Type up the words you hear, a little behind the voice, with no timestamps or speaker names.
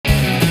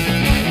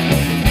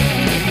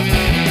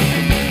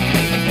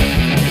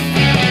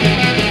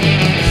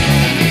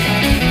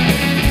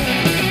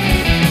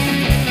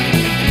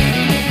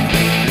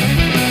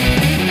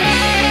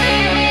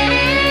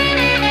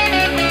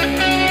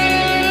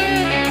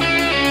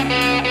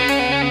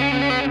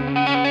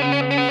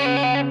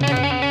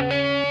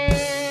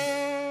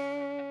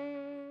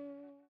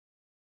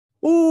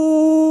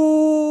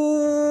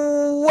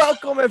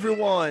Welcome,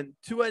 everyone,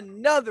 to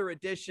another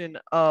edition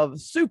of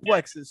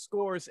Suplexes,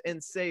 Scores,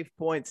 and Save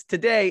Points.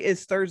 Today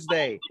is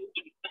Thursday,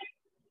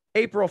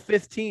 April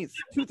 15th,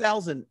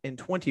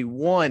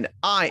 2021.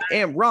 I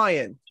am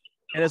Ryan,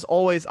 and as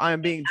always, I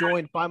am being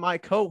joined by my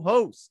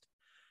co-host,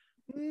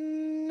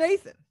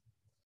 Nathan.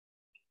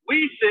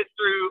 We sit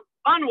through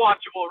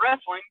unwatchable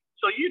wrestling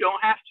so you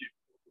don't have to.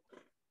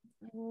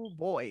 Oh,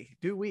 boy,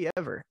 do we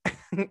ever.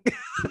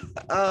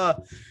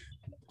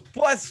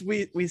 Plus,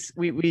 we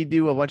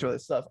do a bunch of other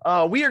stuff.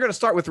 We are going to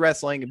start with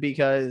wrestling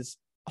because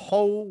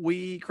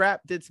holy crap,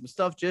 did some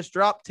stuff just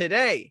drop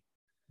today.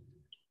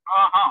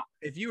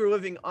 If you were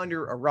living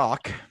under a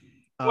rock.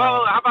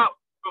 Well, how about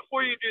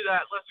before you do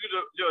that, let's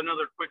do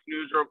another quick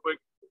news real quick.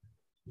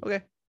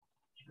 Okay.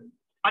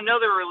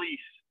 Another release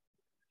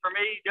from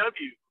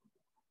AEW.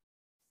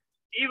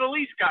 Eva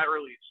Lee got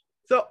released.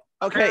 So,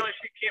 okay. Apparently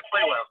she can't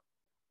play well.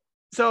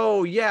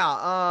 So, yeah,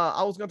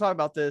 I was going to talk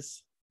about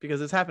this because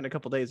this happened a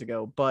couple days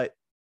ago, but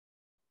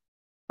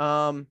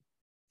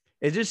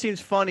it just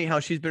seems funny how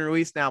she's been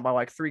released now by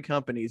like 3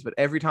 companies, but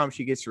every time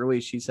she gets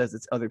released, she says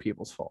it's other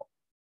people's fault.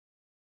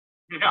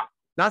 Yeah.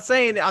 Not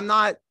saying I'm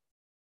not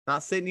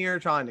sitting here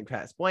trying to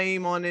cast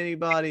blame on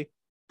anybody,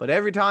 but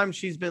every time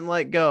she's been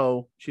let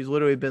go, she's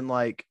literally been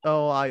like,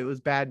 "Oh, it was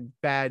bad,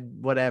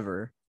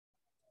 whatever,"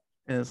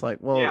 and it's like,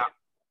 well, yeah.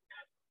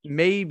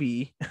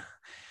 Maybe,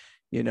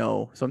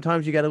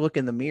 sometimes you got to look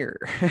in the mirror.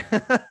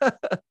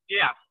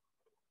 Yeah.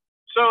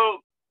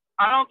 So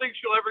I don't think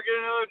she'll ever get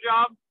another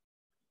job,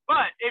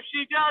 but if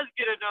she does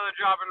get another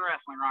job in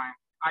wrestling, Ryan,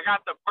 I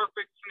got the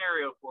perfect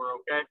scenario for her.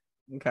 Okay.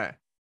 Okay.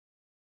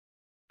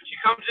 She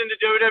comes into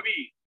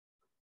WWE.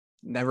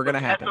 Never gonna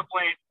happen.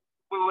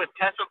 With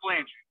Tessa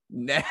Blanchard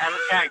as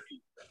a tag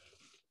team.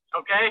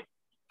 Okay.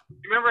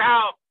 Remember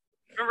how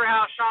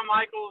Shawn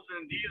Michaels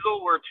and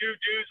Diesel were 2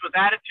 dudes with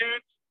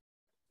attitudes?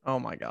 Oh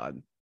my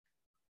God.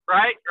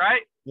 Right.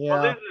 Yeah.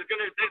 Well, this is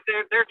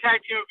their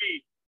tag team would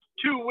be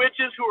 2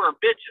 witches who are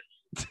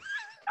bitches.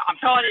 I'm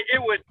telling you,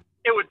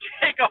 it would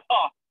take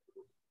off.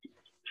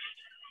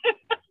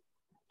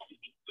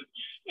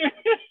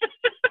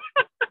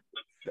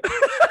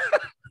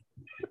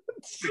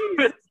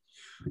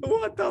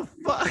 What the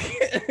fuck?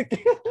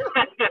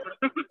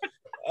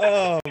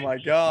 Oh my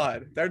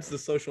God. There's the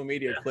social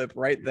media clip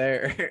right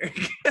there.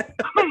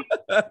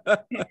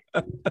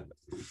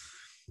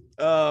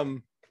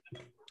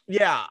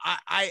 Yeah,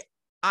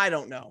 I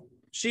don't know.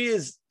 She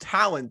is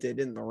talented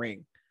in the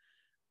ring.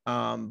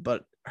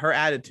 But her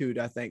attitude,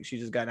 I think she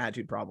just got an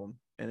attitude problem.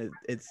 And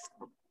it's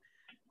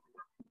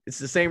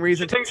the same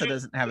reason Tessa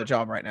doesn't have a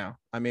job right now.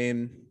 I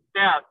mean,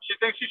 yeah, she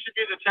thinks she should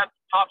be the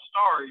top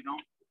star,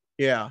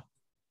 Yeah.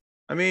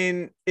 I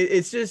mean,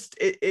 it's just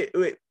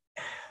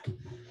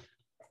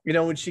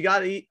when she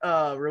got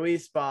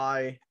released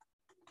by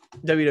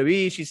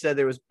WWE, she said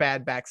there was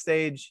bad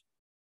backstage.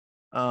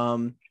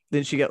 Then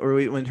she got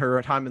released when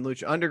her time in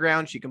Lucha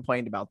Underground, she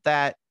complained about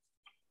that.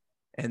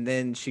 And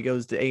then she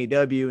goes to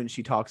AEW and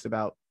she talks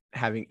about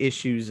having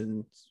issues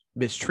and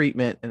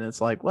mistreatment. And it's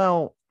like,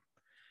 well,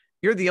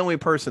 you're the only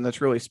person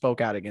that's really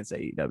spoke out against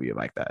AEW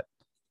like that.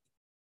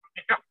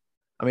 Yeah.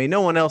 I mean,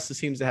 no one else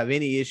seems to have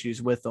any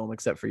issues with them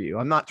except for you.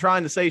 I'm not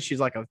trying to say she's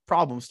like a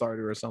problem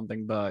starter or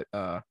something, but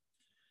yeah,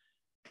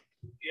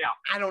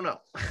 I don't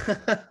know.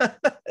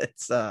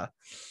 It's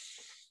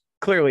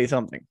clearly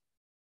something.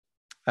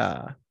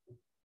 But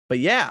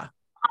yeah.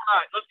 All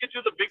right, let's get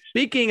to the big.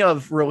 Speaking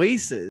of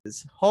releases,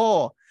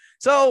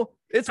 so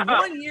it's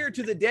 1 year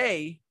to the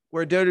day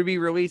where WWE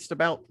released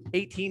about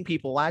 18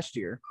 people last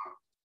year.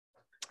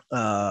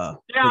 Yeah,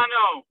 I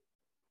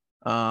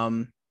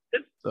know.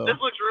 So, this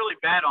looks really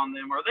bad on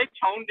them. Are they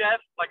tone deaf?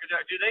 Like,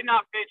 do they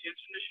not pay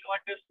attention to shit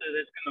like this? That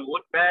it's going to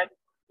look bad,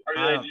 or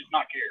do they just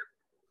not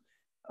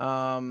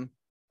care?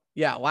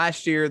 Yeah,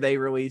 last year they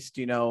released,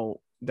 the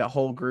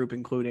whole group,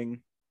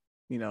 including,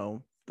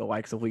 the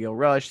likes of Leo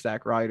Rush,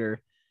 Zack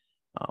Ryder,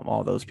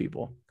 all those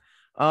people.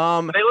 They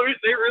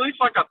released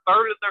like a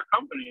third of their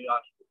company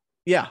last year.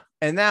 Yeah,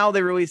 and now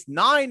they released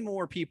 9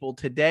 more people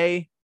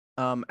today.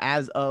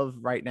 As of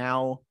right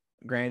now,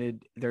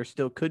 granted, there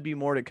still could be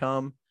more to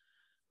come.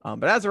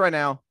 But as of right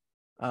now,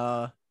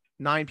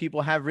 9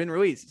 people have been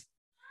released.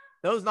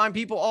 Those 9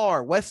 people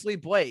are Wesley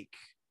Blake,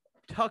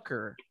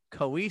 Tucker,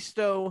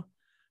 Kalisto,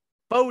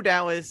 Bo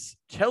Dallas,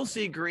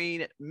 Chelsea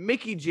Green,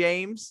 Mickey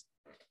James,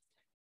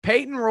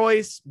 Peyton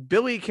Royce,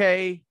 Billy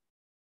Kay,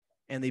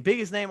 and the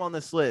biggest name on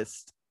this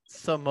list,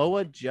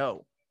 Samoa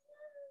Joe.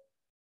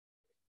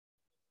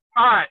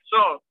 All right,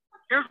 so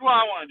here's what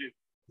I want to do.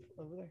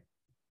 Over there,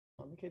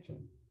 on the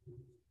kitchen.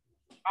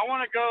 I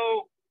want to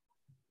go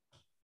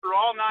through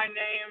all 9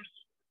 names,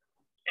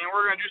 and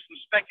we're going to do some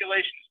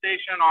speculation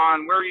station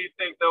on where you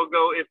think they'll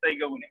go if they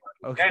go anywhere.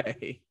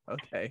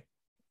 Okay.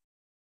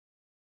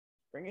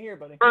 Bring it here,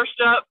 buddy. First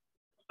up,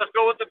 let's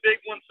go with the big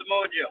one,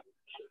 Samoa Joe.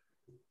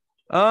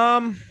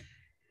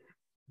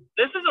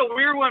 This is a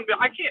weird one, but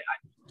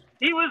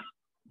he was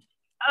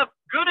a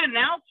good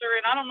announcer,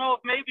 and I don't know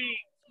if maybe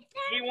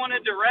he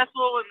wanted to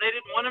wrestle and they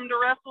didn't want him to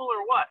wrestle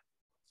or what.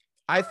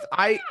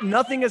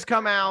 Nothing has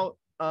come out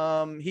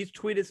He's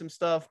tweeted some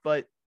stuff,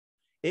 but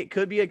it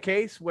could be a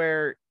case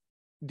where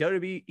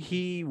WWE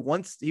he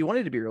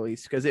wanted to be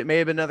released because it may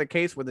have been another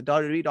case where the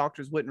WWE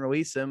doctors wouldn't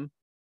release him,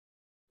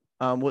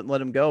 wouldn't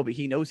let him go, but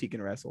he knows he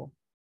can wrestle.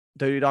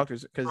 WWE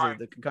doctors, because of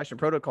the concussion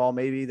protocol,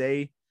 maybe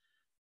they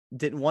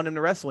didn't want him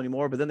to wrestle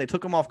anymore, but then they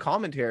took him off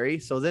commentary.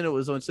 So then it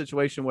was a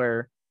situation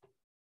where,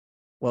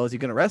 well, is he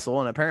going to wrestle?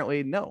 And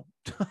apparently no,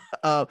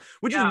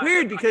 which is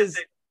weird because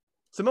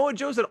Samoa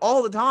Joe said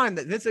all the time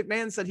that Vince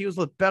McMahon said he was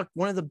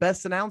one of the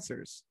best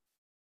announcers.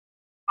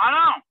 I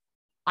know.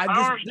 I don't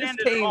understand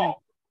it at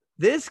all.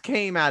 This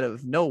came out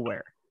of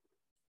nowhere.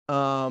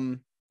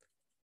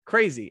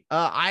 Crazy.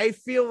 I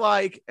feel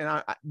like,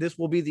 and this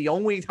will be the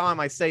only time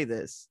I say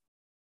this,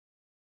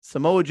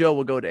 Samoa Joe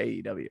will go to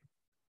AEW.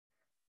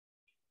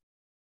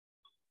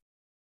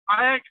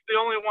 I think the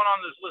only one on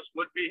this list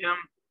would be him.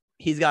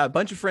 He's got a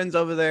bunch of friends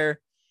over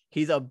there.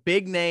 He's a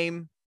big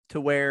name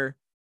to where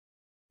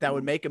that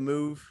would make a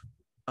move.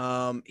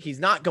 He's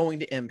not going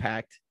to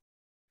Impact.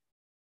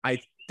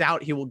 I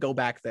doubt he will go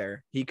back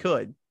there. He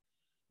could.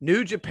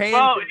 New Japan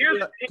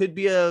could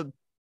be a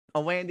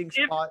landing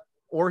spot,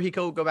 or he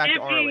could go back to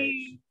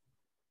ROH.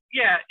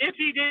 If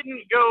he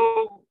didn't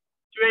go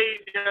to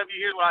AEW,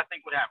 here's what I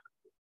think would happen.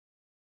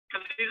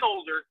 Because he's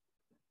older,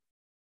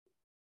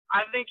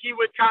 I think he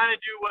would kind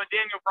of do what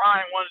Daniel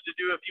Bryan wanted to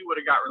do if he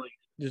would have got released.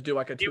 Just do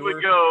like a tour. He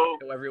would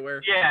go everywhere.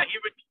 Yeah, he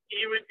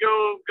would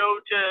go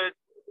to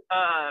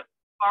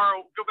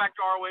go back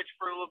to ROH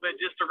for a little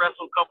bit just to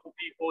wrestle a couple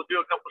people,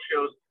 do a couple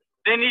shows.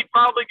 Then he'd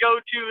probably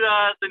go to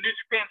the New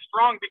Japan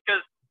Strong,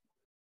 because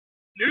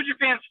New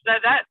Japan,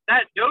 that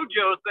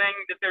dojo thing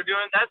that they're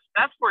doing,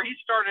 that's where he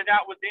started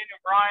out with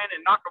Daniel Bryan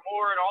and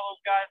Nakamura and all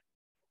those guys.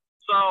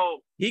 So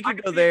he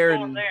could go there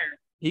and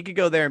he could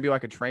go there and be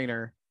like a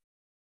trainer.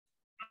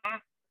 Mm-hmm.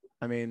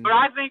 I mean, but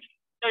I think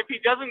if he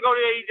doesn't go to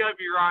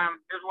AEW, Ryan,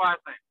 here's what I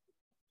think: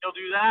 he'll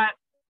do that,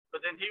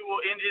 but then he will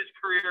end his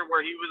career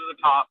where he was at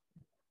the top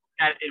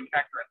at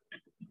Impact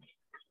Wrestling.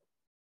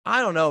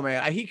 I don't know,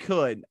 man. He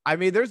could. I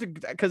mean,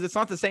 because it's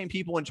not the same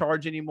people in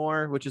charge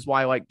anymore, which is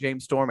why like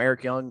James Storm,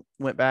 Eric Young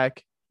went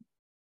back.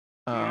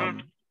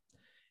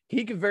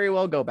 He could very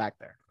well go back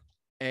there.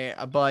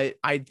 But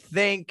I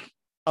think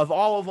of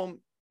all of them,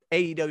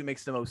 AEW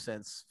makes the most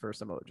sense for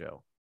Samoa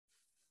Joe.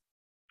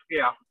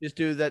 Yeah. This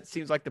dude, that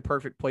seems like the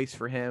perfect place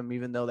for him,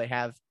 even though they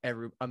have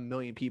a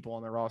million people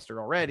on their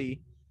roster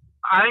already.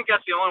 I think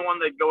that's the only one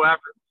they'd go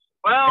after.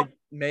 Well, just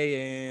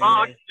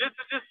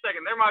a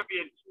second. There might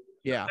be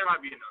there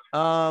might be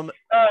another.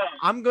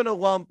 I'm gonna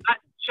lump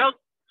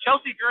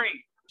Chelsea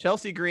Green.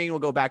 Chelsea Green will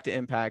go back to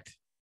Impact,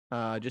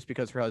 just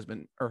because her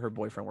husband or her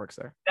boyfriend works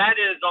there. That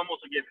is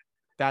almost a given.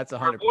 That's 100%.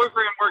 Her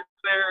boyfriend works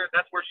there.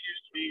 That's where she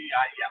used to be.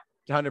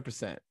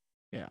 100%.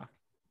 Yeah.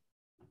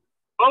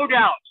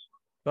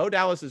 Bo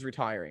Dallas is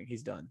retiring.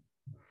 He's done.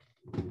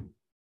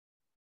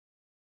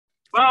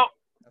 Well,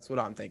 that's what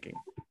I'm thinking.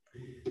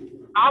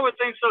 I would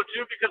think so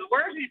too, because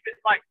where is he?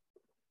 Like,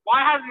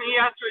 why hasn't he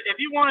asked? If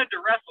he wanted to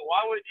wrestle,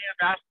 why wouldn't he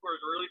have asked for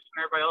his release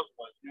when everybody else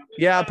was? You know?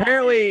 Yeah,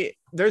 apparently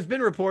there's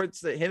been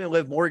reports that him and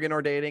Liv Morgan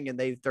are dating, and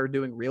they're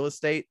doing real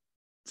estate.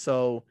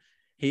 So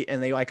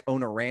they like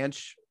own a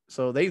ranch.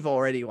 So he's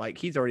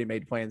already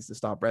made plans to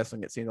stop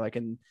wrestling. It seems like,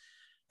 and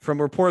from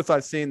reports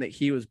I've seen that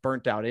he was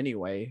burnt out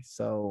anyway.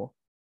 So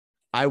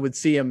I would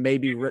see him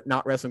maybe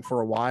not wrestling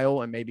for a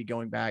while and maybe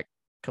going back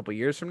a couple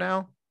years from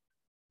now.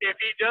 If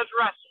he does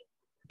wrestle.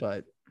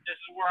 But this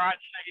is where I'd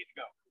say he'd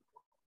go.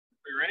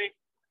 Are you ready?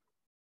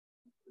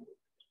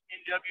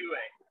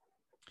 NWA.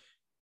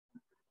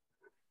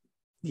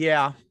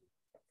 Yeah.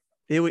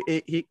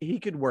 He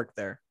could work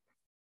there.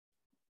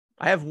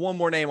 I have one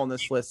more name on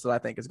this list that I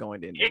think is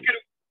going to NWA.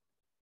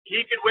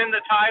 He could win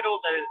the title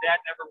that his dad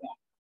never won.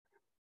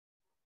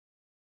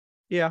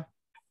 Yeah.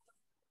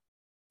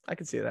 I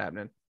can see that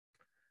happening.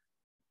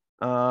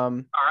 All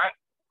right.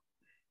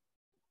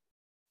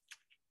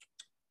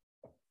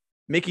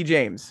 Mickie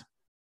James.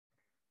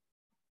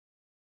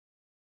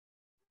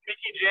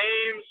 Mickie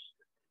James.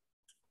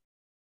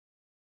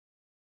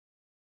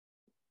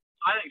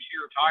 I think she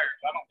retires.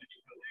 I don't think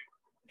she's going to do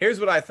it. Here's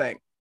what I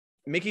think.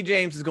 Mickie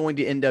James is going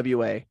to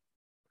NWA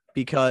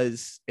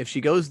because if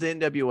she goes to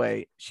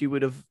NWA, she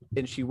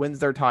wins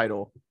their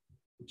title,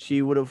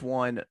 she would have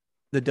won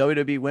the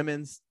WWE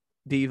Women's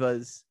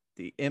Divas,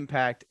 the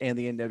Impact, and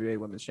the NWA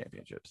Women's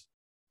Championships.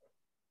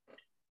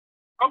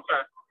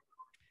 Okay.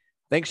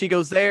 I think she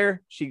goes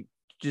there. She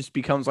just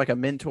becomes like a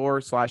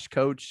mentor /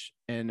 coach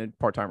and a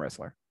part-time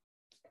wrestler.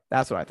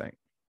 That's what I think.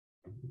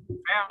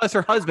 Yeah. Unless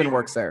her husband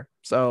works there.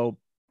 So.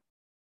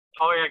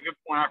 Oh yeah, good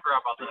point. I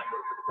forgot about that.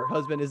 Her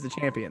husband is the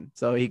champion,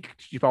 so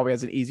she probably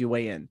has an easy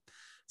way in.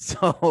 So.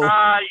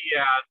 Yeah.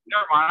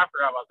 Never mind. I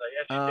forgot about that.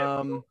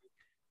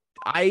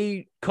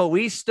 Yeah.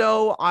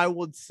 Kalisto, I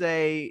would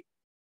say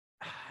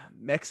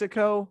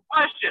Mexico.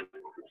 Question.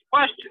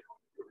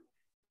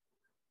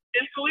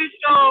 Is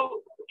Kalisto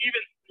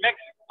even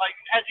Mexico? Like,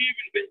 have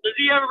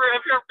you ever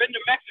been to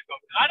Mexico?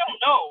 I don't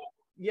know.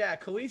 Yeah,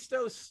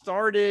 Kalisto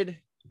started.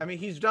 I mean,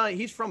 he's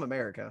from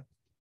America.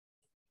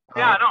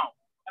 Yeah, I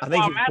know. I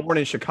think he was born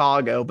in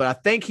Chicago, but I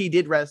think he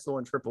did wrestle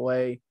in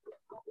AAA.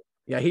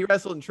 Yeah, he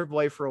wrestled in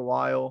AAA for a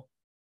while,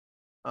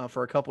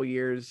 for a couple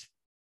years.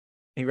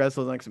 He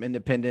wrestled in like some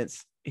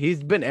independents.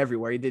 He's been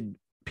everywhere. He did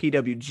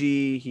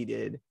PWG. He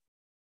did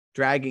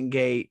Dragon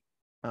Gate.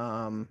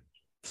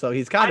 So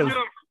he's kind of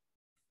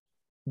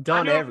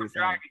done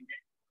everything.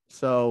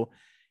 So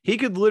he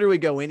could literally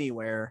go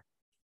anywhere.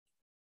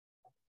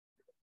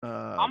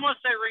 I'm gonna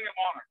say Ring of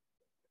Honor.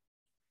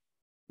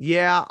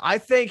 Yeah, I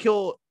think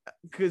he'll,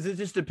 because it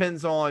just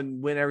depends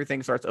on when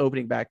everything starts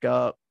opening back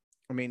up.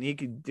 I mean,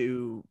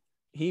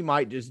 he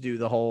might just do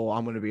the whole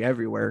 "I'm going to be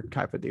everywhere"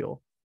 type of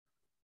deal.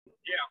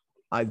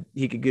 Yeah,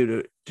 he could go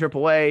to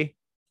AAA.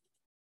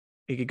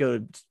 He could go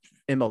to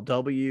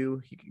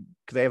MLW.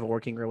 Because they have a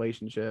working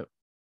relationship.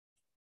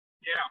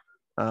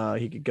 Yeah.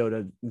 He could go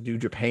to New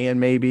Japan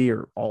maybe,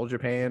 or All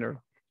Japan,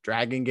 or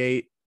Dragon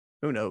Gate.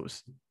 Who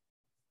knows?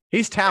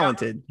 He's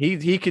talented. Yeah.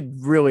 He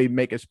could really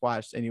make a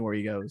splash anywhere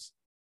he goes.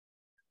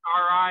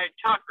 All right,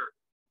 Tucker.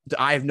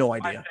 I have no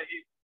idea.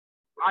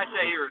 I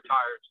say he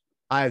retires.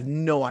 I have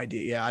no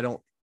idea. Yeah, I don't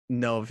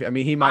know if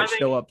he might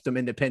show up some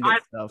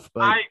independent stuff,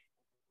 but I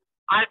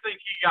think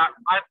he got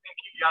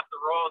the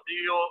raw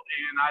deal,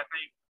 and I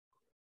think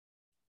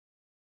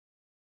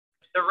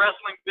the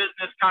wrestling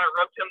business kind of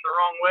rubbed him the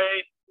wrong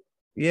way.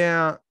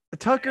 Yeah,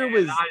 Tucker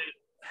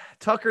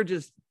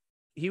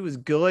he was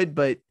good,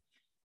 but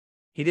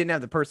he didn't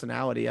have the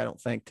personality. I don't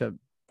think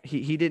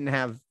he didn't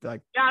have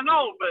like. Yeah, I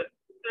know, but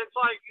it's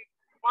like,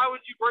 why would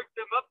you break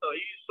them up though? He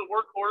used the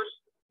workhorse.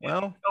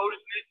 Well,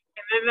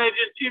 and then they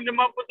just teamed him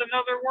up with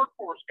another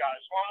workhorse guy.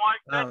 So I'm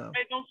like, that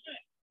made no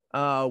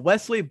sense.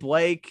 Wesley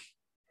Blake,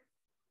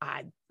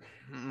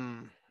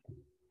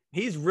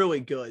 he's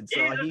really good.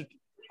 So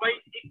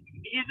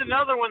he's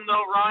another one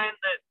though, Ryan,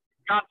 that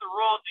got the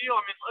raw deal.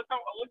 I mean,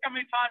 look how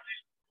many times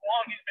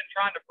he's been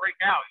trying to break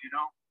out.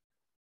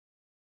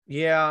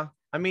 Yeah,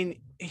 I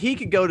mean, he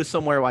could go to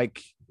somewhere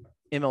like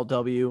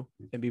MLW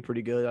and be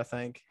pretty good, I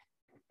think.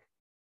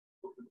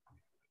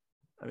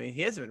 I mean,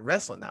 he hasn't been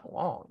wrestling that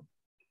long.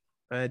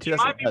 He might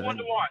be one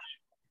to watch.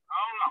 I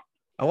don't know.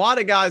 A lot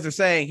of guys are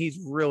saying he's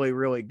really,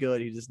 really good.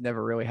 He just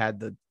never really had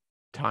the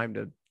time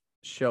to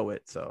show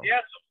it. So yeah,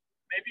 so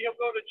maybe he'll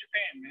go to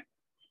Japan, man.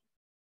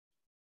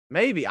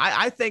 Maybe.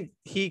 I think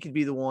he could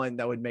be the one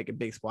that would make a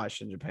big splash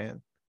in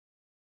Japan.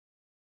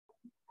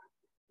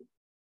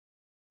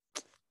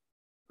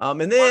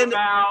 And then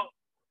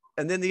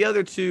the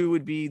other two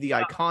would be the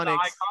Iconics.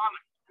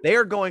 They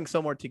are going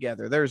somewhere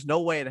together. There's no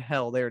way in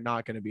hell they're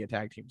not going to be a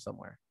tag team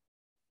somewhere.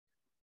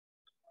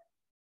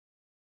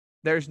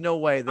 There's no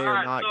way they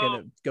are not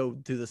going to go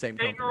to the same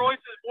company. Peyton Royce's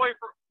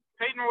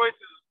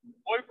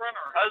boyfriend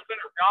or husband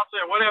or fiance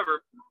or whatever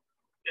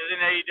is in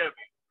AEW.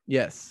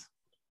 Yes.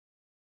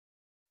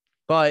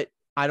 But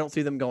I don't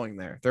see them going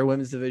there. Their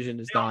women's division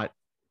is not.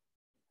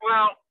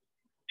 Well,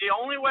 the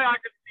only way I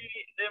could see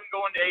them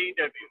going to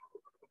AEW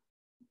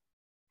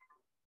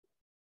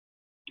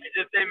is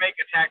if they make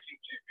a tag team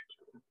championship.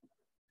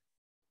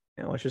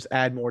 Yeah, let's just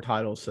add more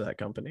titles to that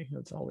company.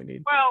 That's all we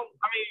need. Well,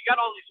 I mean, you got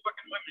all these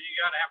fucking women. You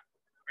got to have.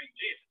 I mean,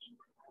 Jesus.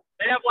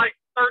 They have like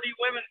 30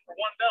 women for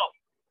one belt.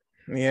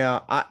 Yeah,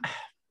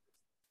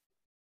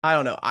 I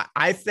don't know.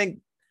 I think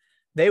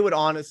they would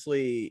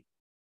honestly,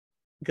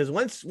 because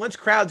once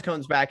Crowds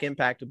comes back,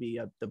 Impact will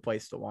be the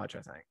place to watch.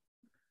 I think.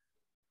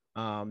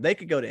 They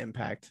could go to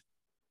Impact.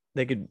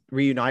 They could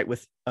reunite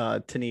with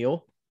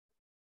Tenille.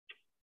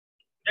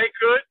 They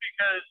could,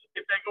 because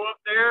if they go up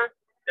there,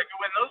 they can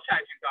win those tag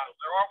team titles.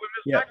 There are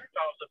women's tag team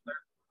titles up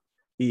there.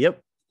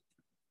 Yep.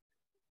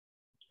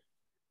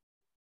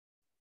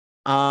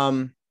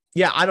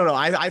 Yeah, I don't know.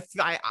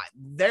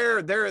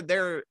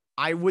 They're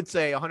I would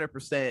say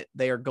 100%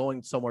 they are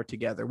going somewhere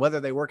together. Whether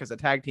they work as a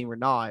tag team or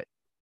not,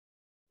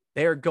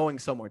 they are going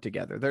somewhere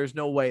together. There's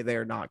no way they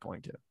are not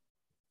going to.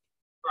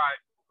 Right.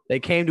 They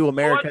came to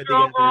America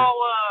together.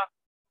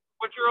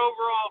 What's your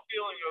overall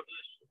feeling of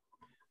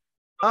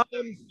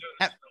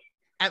this?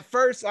 At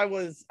first, I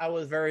was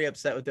very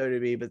upset with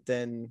WWE, but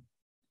then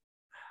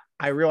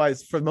I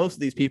realized for most of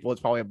these people, it's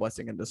probably a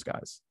blessing in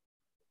disguise.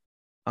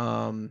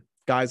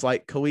 Guys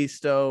like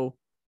Kalisto,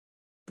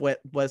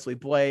 Wesley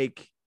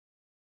Blake,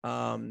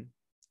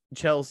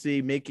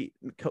 Chelsea, Mickey,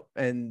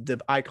 and the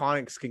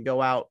Iconics can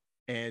go out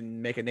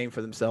and make a name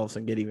for themselves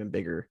and get even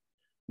bigger,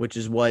 which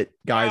is what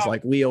guys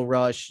like Leo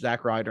Rush,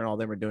 Zack Ryder, and all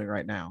them are doing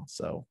right now.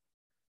 So,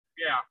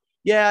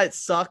 yeah, it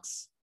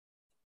sucks,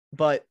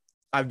 but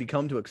I've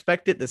become to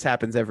expect it. This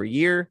happens every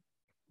year,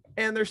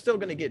 and they're still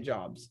going to get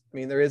jobs. I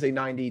mean, there is a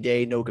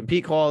 90-day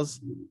no-compete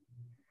clause,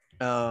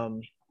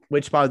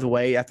 which, by the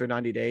way, after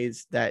 90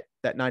 days, that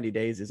 90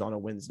 days is on a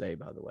Wednesday,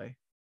 by the way.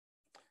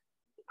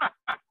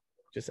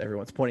 Just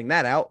everyone's pointing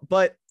that out.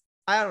 But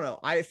I don't know.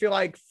 I feel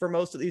like for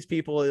most of these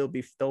people, they're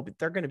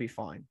going to be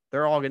fine.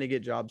 They're all going to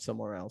get jobs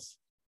somewhere else,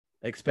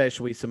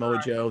 especially Samoa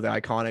Joe, the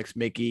Iconics,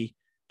 Mickey,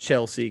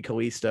 Chelsea,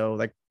 Kalisto.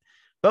 Like,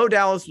 Bo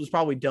Dallas was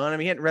probably done. I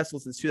mean, he hadn't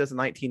wrestled since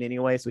 2019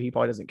 anyway, so he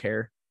probably doesn't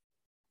care.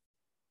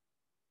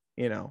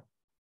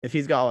 If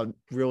he's got a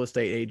real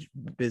estate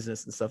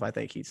business and stuff, I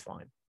think he's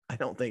fine. I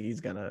don't think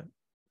he's gonna.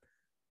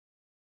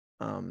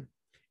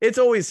 It's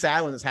always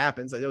sad when this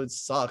happens. I know it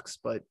sucks,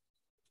 but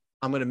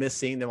I'm gonna miss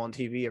seeing them on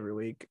TV every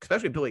week,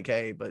 especially Billy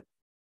Kay. But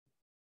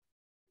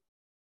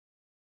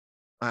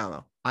I don't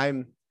know.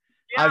 That's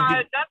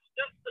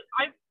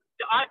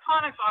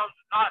Iconics. I was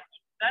not.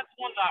 That's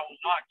one that I was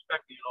not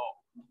expecting at all.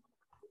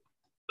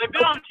 They've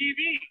been on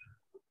TV.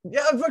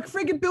 Yeah, but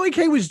freaking Billy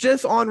Kay was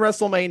just on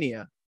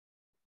WrestleMania.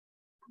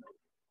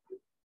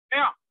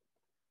 Yeah.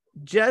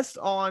 Just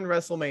on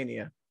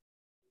WrestleMania.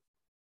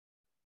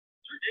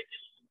 It's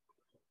ridiculous.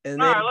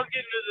 And All then, right, let's get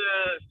into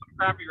some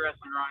crappy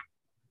wrestling, Ryan.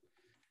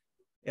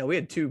 yeah, we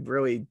had two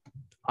really,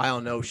 I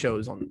don't know,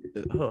 shows on.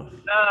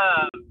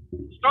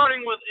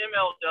 Starting with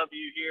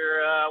MLW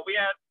here, we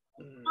had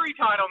 3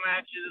 title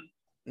matches.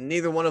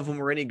 Neither one of them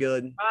were any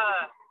good.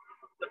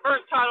 The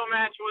first title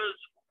match was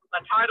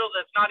a title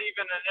that's not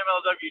even an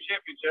MLW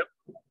championship.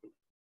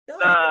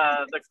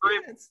 The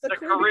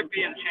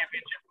Caribbean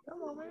Championship.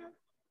 Come on, man.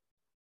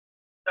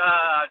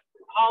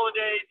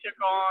 Holiday took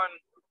on.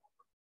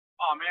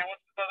 Oh man, what's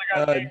this other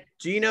guy's name?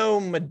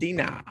 Gino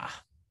Medina.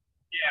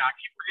 Yeah, I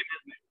keep forgetting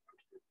his name.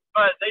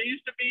 But they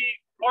used to be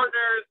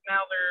partners.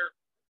 Now they're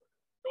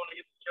going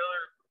against each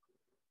other.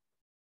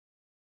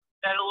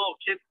 They had a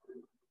little kid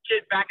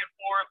back and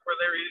forth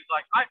where he's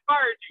like, "I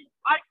fired you.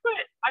 I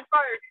quit. I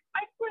fired you.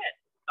 I quit."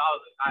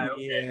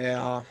 Okay.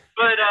 Yeah.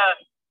 But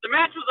the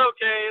match was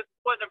okay. It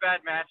wasn't a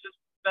bad match. It's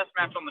the best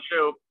match on the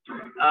show.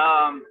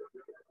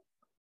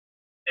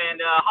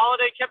 And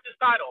Holiday kept his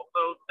title,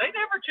 so they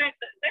never changed.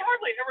 They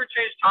hardly ever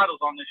changed titles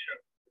on this show.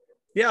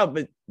 Yeah,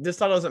 but this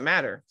title doesn't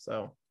matter.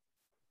 So.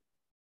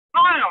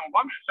 No, I know.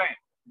 I'm just saying.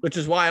 Which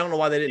is why I don't know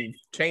why they didn't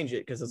change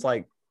it, because it's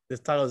like this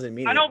title doesn't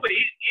mean. I know, but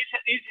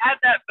he's had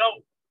that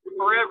belt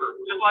forever.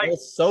 Just like well,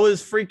 so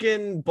is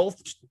freaking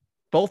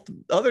both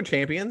other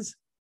champions.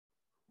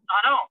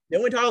 I know. The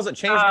only titles that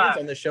changed hands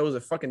on this show is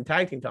the fucking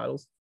tag team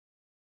titles.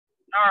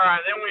 All right,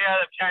 then we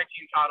had a tag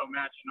team title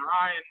match, and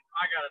Ryan,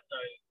 I gotta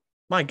tell you.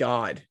 My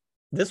God,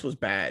 this was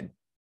bad.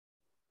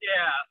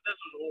 Yeah, this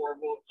was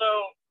horrible. So,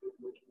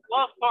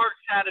 Lost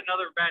Parks had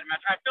another bad match.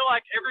 I feel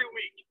like every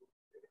week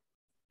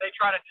they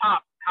try to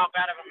top how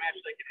bad of a match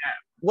they can have.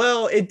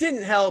 Well, it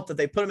didn't help that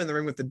they put him in the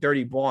ring with the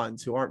Dirty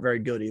Blondes, who aren't very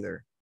good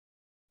either.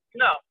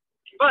 No,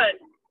 but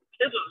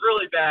this was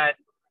really bad.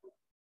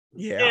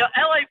 Yeah.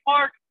 LA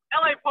Park,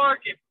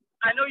 if,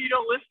 I know you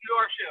don't listen to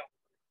our show,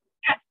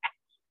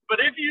 but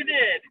if you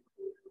did,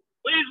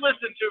 please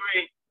listen to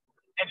me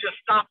and just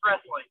stop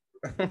wrestling.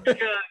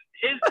 Because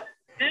his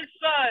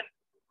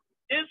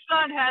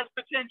son has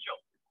potential.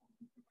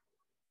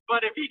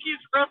 But if he keeps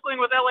wrestling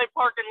with LA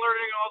Park and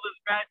learning all this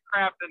bad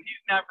crap, then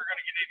he's never going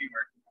to get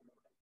anywhere.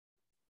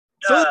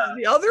 So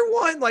the other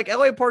one, like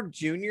LA Park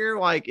Jr.,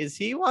 like, is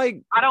he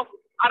like? I don't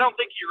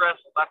think he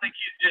wrestles. I think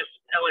he's just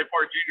LA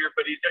Park Jr.,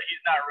 but he's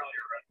not really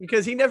a wrestler.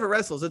 Because he never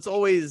wrestles. It's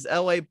always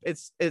LA.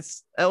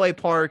 It's LA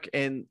Park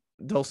and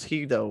Dos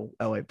Hido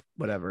LA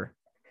whatever.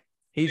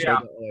 He's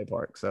LA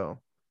Park. So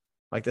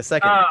like the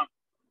second.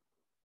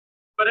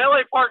 But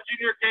LA Park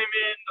Jr. came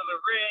into the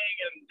ring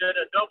and did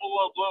a double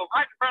low blow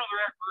right in front of the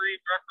referee.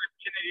 The referee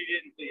pretended he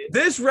didn't see it.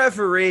 This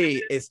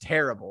referee is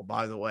terrible,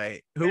 by the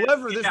way.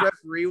 Whoever this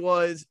referee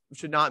was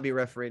should not be a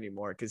referee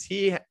anymore, because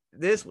he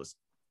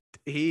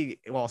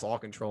lost all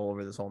control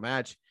over this whole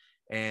match,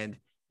 and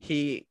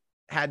he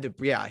had to.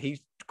 Yeah,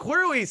 he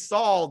clearly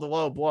saw the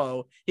low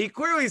blow. He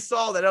clearly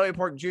saw that LA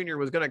Park Jr.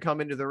 was going to come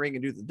into the ring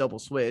and do the double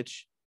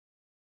switch.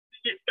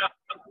 Yeah.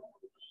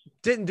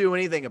 Didn't do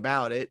anything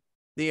about it.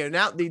 The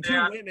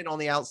two women on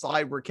the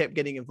outside kept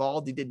getting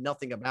involved. He did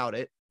nothing about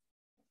it.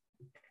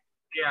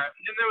 Yeah,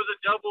 and then there was a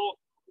double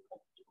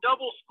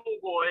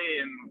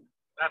schoolboy, and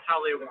that's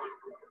how they won.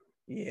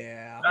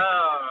 Yeah.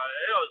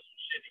 It was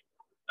shitty.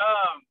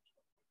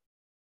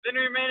 Then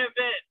your main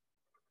event.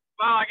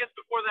 Well, I guess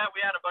before that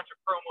we had a bunch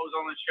of promos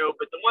on the show,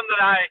 but the one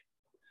that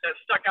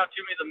stuck out to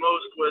me the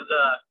most was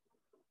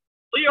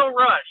Lio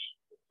Rush.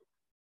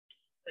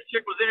 The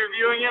chick was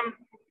interviewing him.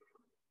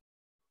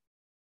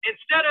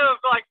 Instead of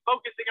like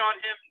focusing on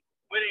him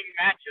winning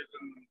matches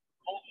and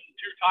holding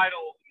 2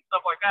 titles and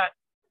stuff like that,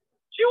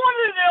 she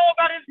wanted to know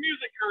about his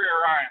music career,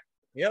 Ryan.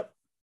 Yep.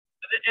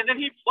 And then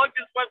he plugged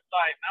his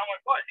website, and I went,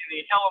 "What in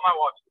the hell am I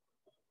watching?"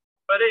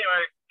 But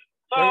anyway,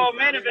 so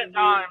main event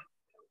time.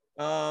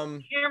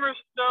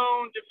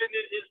 Hammerstone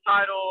defended his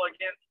title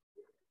against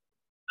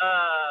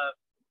I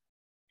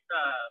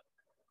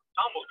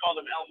almost called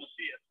him El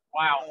Macias.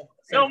 Wow.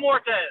 Mil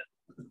Muertes.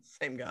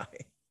 Same guy.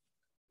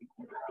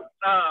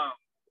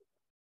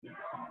 I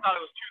thought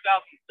it was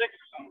 2006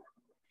 or something.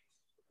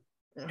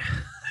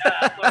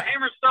 So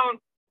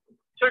Hammerstone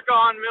took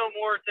on Mil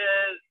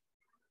Muertes.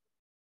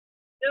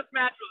 This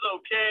match was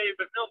okay,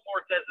 but Mil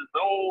Muertes is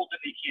old and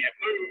he can't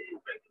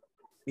move.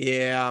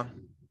 Yeah.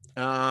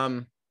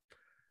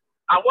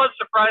 I was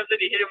surprised that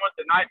he hit him with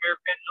the Nightmare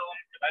Pendulum.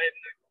 I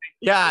didn't think.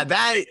 Yeah,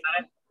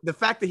 the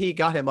fact that he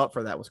got him up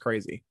for that was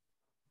crazy.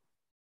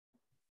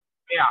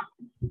 Yeah.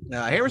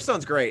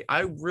 Hammerstone's great.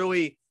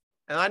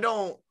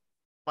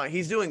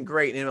 He's doing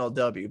great in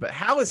MLW, but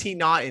how is he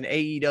not in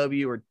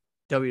AEW or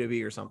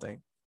WWE or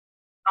something.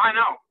 I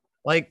know.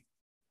 Like,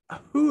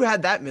 who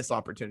had that missed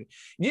opportunity?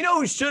 You know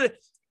who should have?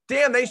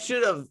 Damn, they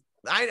should have.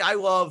 I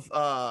love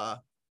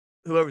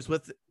whoever's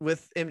with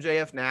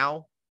MJF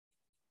now.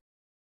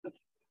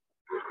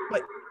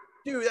 But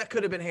dude, that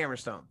could have been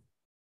Hammerstone.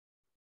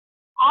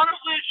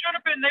 Honestly, it should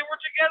have been. They were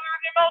together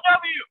in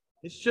MLW.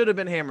 It should have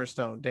been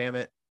Hammerstone. Damn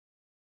it.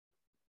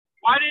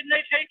 Why didn't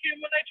they take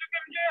him when they took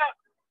MJF?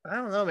 I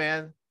don't know,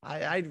 man.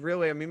 I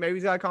really, I mean, maybe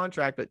he's got a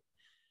contract, but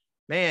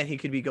man, he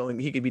could be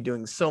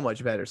doing so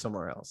much better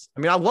somewhere else. I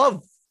mean, I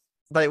love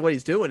what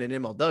he's doing in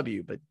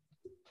MLW, but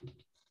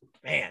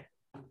man.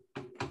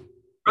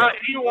 But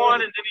he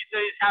won, and then he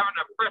said he's having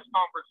a press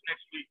conference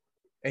next week.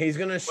 And he's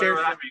gonna share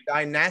some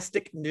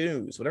dynastic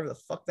news, whatever the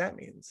fuck that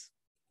means.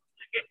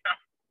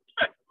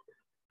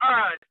 All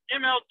right,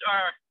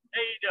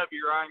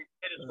 AEW, Ryan,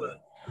 hit us with it.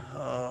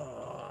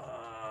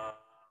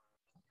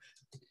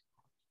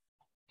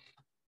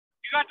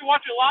 You got to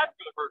watch it live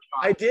for the first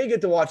time. I did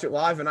get to watch it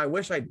live, and I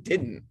wish I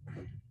didn't.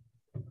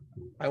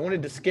 I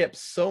wanted to skip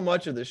so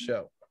much of this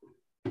show.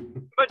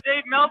 But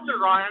Dave Meltzer,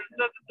 Ryan,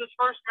 said that this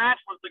first match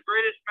was the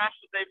greatest match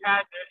that they've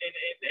had in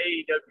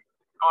AEW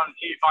on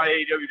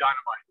AEW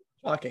Dynamite.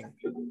 Shocking.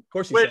 Of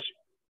course he said.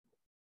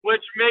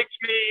 Which made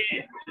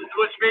me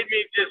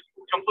just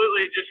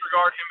completely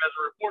disregard him as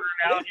a reporter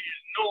now.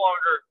 He's no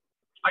longer.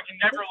 I can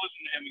never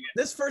listen to him again.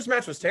 This first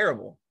match was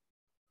terrible.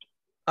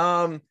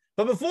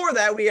 But before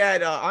that, we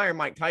had Iron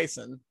Mike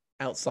Tyson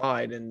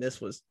outside, and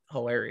this was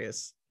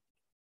hilarious.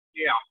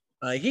 Yeah.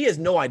 He has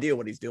no idea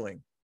what he's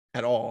doing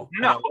at all.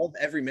 No. I love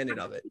every minute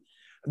of it.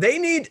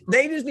 They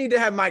just need to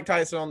have Mike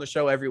Tyson on the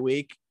show every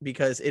week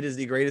because it is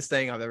the greatest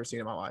thing I've ever seen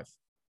in my life.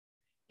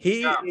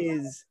 He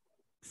is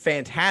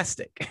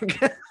fantastic.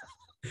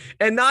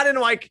 And not in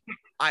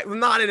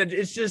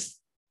it's just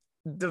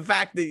the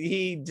fact that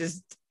he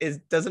just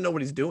doesn't know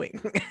what he's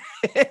doing.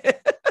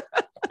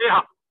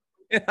 Yeah.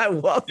 And I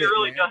love it. He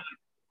really doesn't.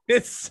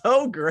 It's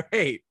so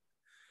great.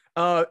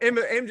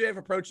 MJF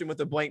approached him with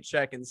a blank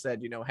check and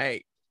said,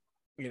 hey,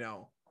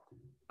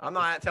 I'm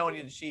not telling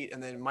you to cheat.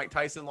 And then Mike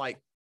Tyson ripped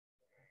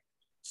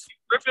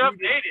it up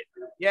and ate it.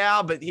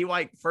 Yeah, but he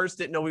first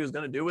didn't know what he was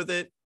going to do with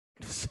it.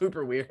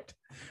 Super weird.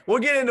 We'll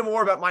get into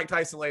more about Mike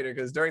Tyson later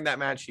because during that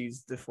match,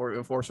 he's the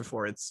force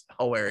before. It's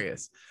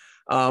hilarious.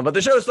 But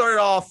the show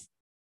started off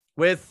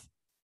with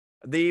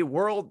the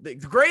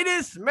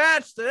greatest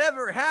match that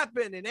ever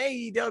happened in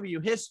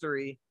AEW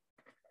history,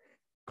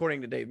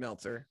 according to Dave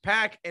Meltzer.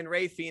 Pac and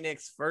Rey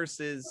Fenix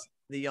versus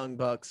the Young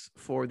Bucks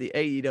for the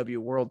AEW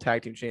World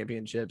Tag Team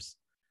Championships.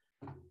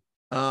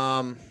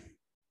 Yeah.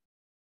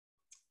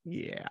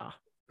 Yeah.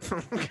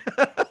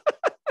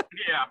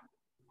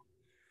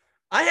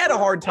 I had a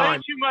hard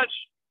time.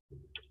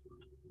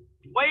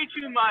 Way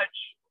too much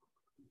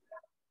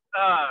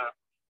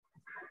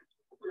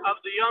of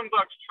the Young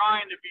Bucks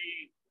trying to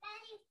be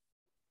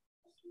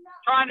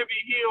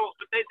heels,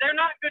 but they're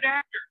not good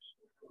actors.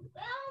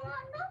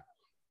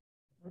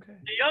 Okay.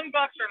 The Young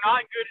Bucks are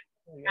not good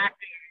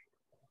acting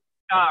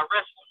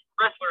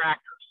wrestler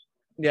actors.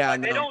 Yeah,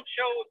 they don't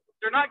show.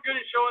 They're not good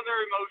at showing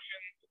their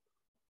emotions.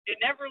 It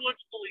never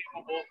looks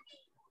believable.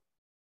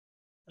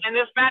 And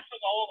this match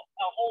was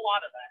a whole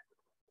lot of that.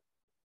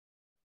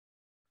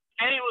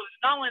 And it was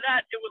not only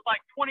that, it was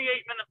 28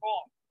 minutes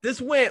long. This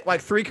went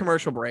 3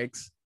 commercial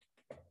breaks.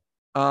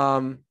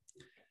 The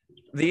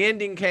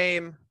ending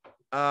came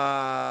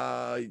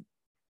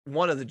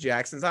one of the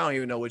Jacksons. I don't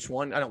even know which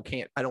one. I don't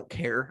care. I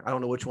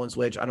don't know which one's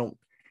which. I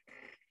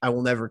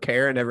will never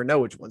care and never know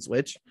which one's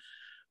which.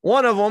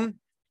 One of them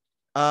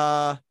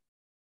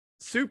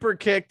super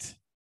kicked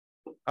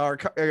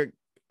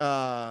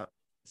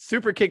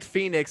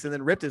Phoenix and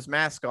then ripped his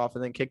mask off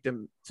and then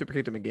super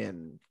kicked him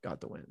again, got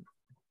the win.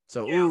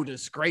 So, ooh,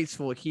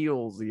 disgraceful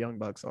heels the Young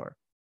Bucks are.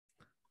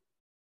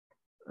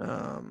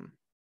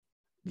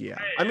 Yeah.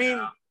 I mean,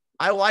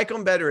 I like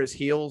them better as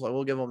heels. I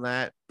will give them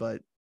that,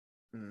 but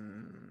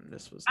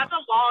this was that's a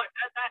long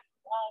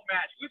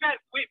match.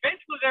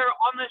 Basically there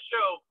on this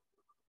show,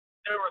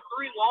 there were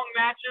 3 long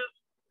matches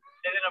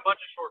and then a bunch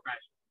of short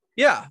matches.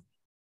 Yeah.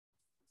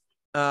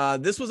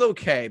 This was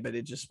okay, but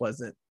it just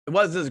wasn't. It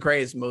wasn't as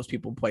great as most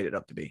people played it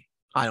up to be.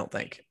 I don't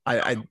think.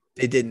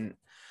 It didn't.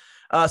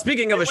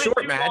 Speaking of a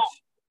short match. Long.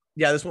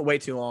 Yeah, this went way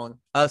too long.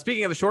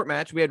 Speaking of a short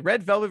match, we had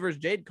Red Velvet versus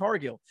Jade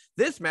Cargill.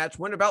 This match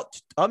went about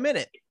a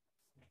minute.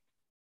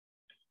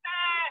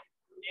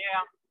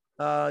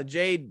 Yeah.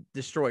 Jade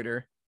destroyed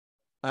her.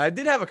 I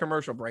did have a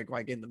commercial break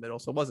in the middle,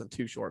 so it wasn't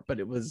too short, but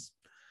it was.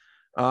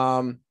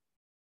 Yeah,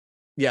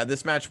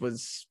 this match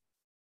was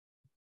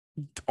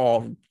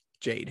all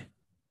Jade.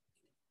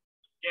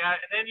 Yeah,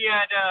 and then you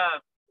had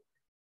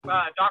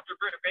Dr.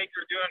 Britt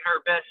Baker doing her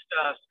best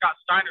Scott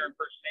Steiner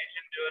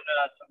impersonation, doing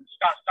some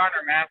Scott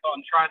Steiner math on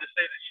trying to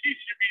say that she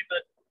should be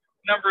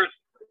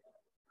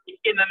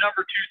in the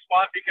number 2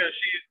 spot because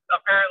she's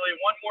apparently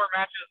won more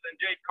matches than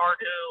Jade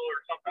Cargill or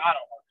something. I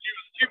don't know.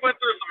 She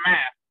went through some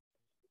math.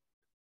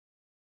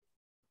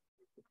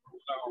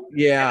 So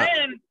yeah. And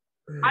then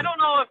I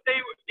don't know if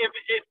this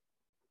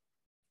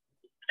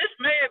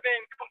may have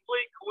been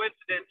complete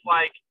coincidence.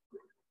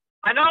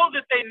 I know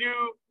that they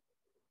knew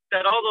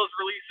that all those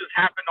releases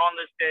happened on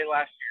this day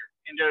last year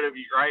in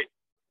WWE, right?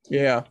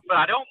 Yeah. But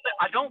I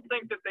don't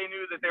think that they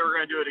knew that they were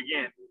going to do it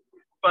again.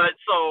 But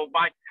so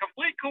by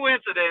complete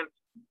coincidence,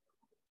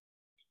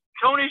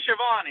 Tony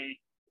Schiavone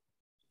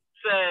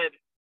said,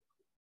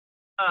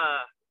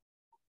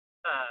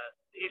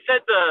 he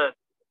said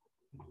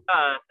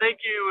thank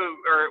you,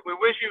 or we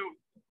wish you,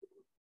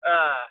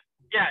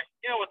 yeah,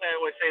 you know what they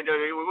always say,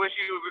 WWE, we wish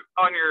you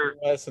on your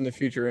Yes, in the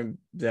future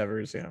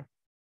endeavors, yeah.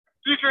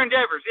 Future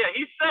endeavors, yeah.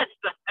 He says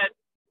that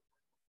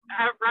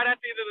right at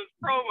the end of this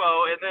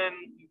promo, and then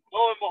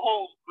lo and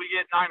behold, we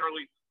get 9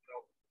 releases.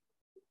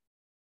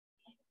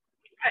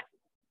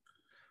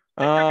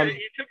 So,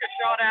 he took a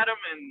shot at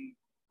him, and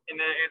then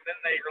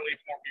they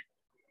released more people.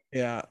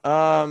 Yeah.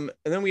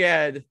 And then we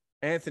had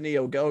Anthony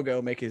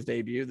Ogogo make his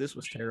debut. This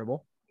was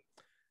terrible.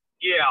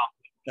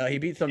 Yeah. He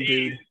beat some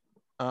dude.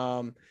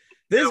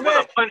 This with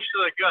a punch to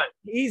the gut.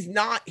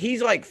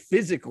 He's like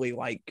physically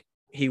like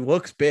he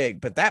looks big,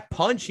 but that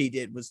punch he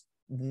did was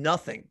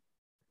nothing.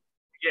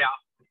 Yeah.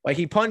 Like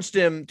he punched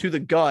him to the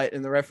gut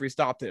and the referee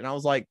stopped it. And I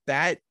was like,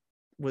 that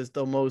was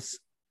the most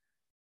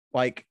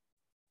that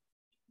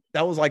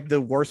was like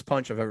the worst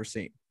punch I've ever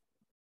seen.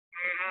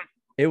 Mm-hmm.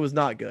 It was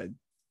not good.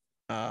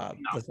 No.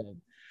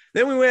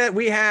 Then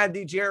we had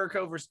the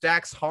Jericho versus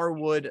Dax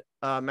Harwood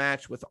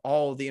match with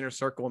all of the Inner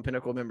Circle and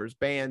Pinnacle members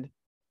banned.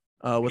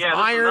 With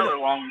Iron, another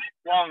long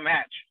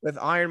match. With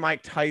Iron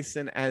Mike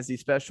Tyson as the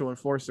special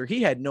enforcer.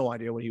 He had no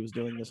idea what he was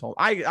doing this whole.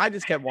 I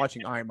just kept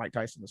watching Iron Mike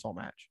Tyson this whole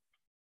match.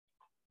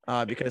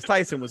 Because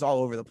Tyson was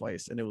all over the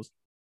place, and there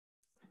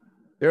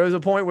was a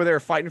point where they were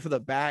fighting for the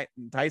bat,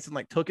 and Tyson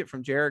like took it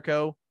from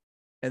Jericho,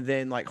 and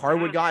then like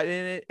Harwood got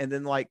in it, and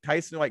then like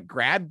Tyson like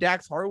grabbed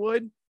Dax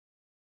Harwood,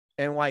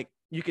 and like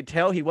you could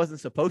tell he wasn't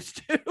supposed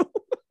to.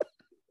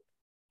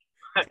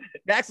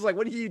 Dax was like,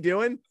 "What are you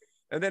doing?"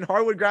 And then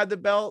Harwood grabbed the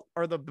belt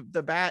or the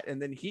bat,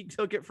 and then he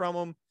took it from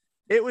him.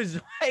 It was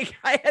like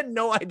I had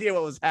no idea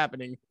what was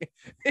happening.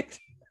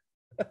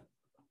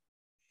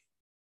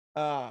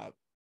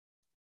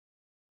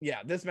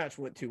 Yeah, this match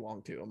went too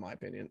long too, in my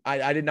opinion.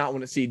 I did not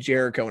want to see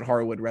Jericho and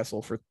Harwood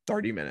wrestle for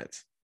 30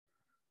 minutes.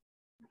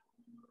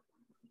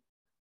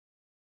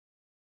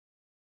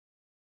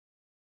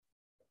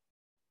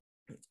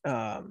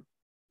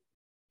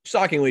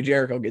 Shockingly,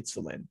 Jericho gets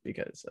the win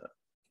because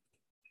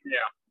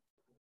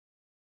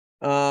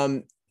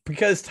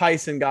because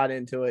Tyson got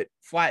into it,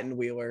 flattened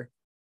Wheeler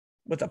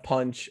with a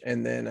punch,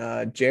 and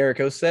then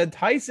Jericho said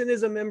Tyson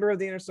is a member of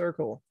the Inner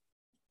Circle.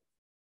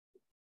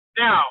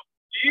 Now,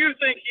 do you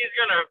think he's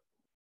gonna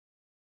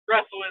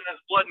wrestle in this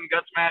blood and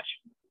guts match?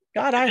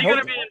 God, I hope. Is he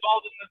gonna be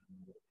involved in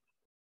this?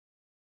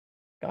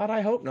 God,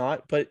 I hope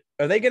not. But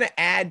are they gonna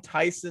add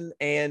Tyson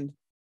and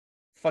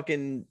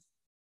fucking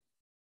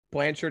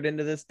Blanchard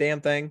into this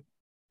damn thing?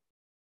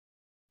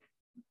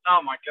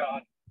 Oh my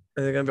God.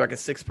 Are they gonna be like a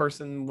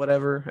 6-person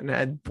whatever and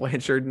add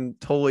Blanchard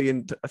and Tully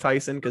and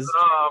Tyson? Because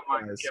God,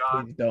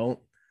 please don't.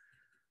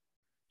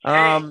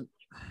 Hey,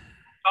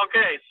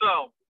 okay,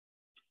 so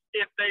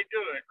if they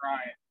do it,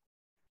 Ryan,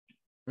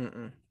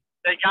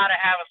 they gotta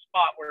have a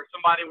spot where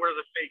somebody wears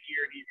a fake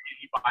ear and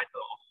he bites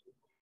off.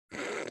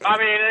 I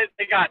mean,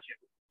 they got you.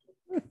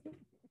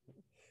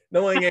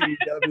 Knowing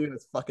AEW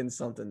is fucking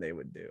something they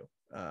would do.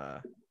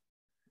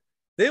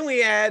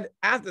 Then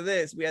after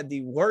this, we had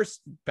the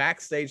worst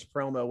backstage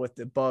promo with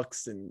the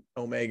Bucks and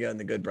Omega and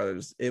the Good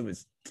Brothers. It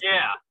was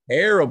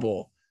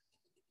terrible.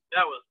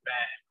 That was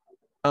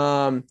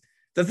bad.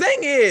 The thing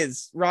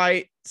is,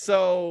 right?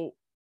 So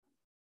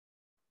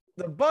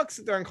the Bucks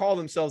sit there and call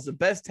themselves the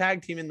best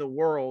tag team in the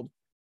world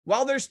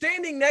while they're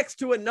standing next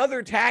to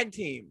another tag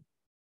team.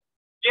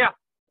 Yeah.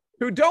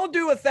 Who don't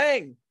do a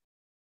thing.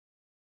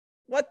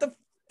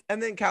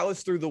 And then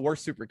Callis threw the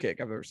worst super kick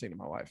I've ever seen in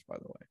my life, by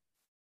the way.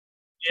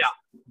 Yeah.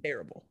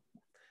 Terrible.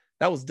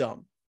 That was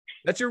dumb.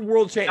 That's your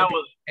world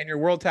champion and your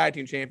world tag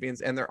team champions,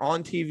 and they're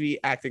on TV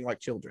acting like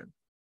children.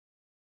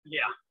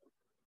 Yeah.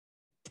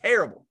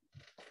 Terrible.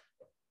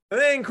 And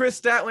then Chris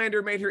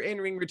Statlander made her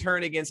in-ring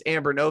return against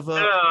Amber Nova.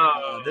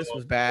 This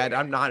was bad.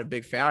 I'm not a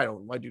big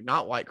fan. I do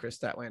not like Chris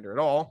Statlander at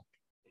all.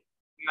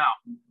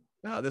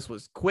 No. This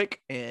was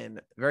quick and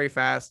very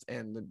fast,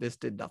 and this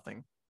did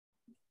nothing.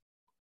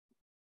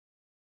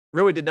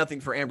 Really did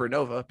nothing for Amber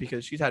Nova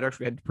because she's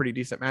actually had pretty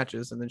decent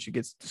matches, and then she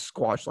gets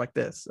squashed like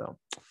this. So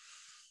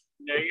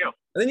there you go.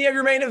 And then you have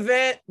your main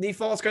event, the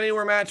Falls Count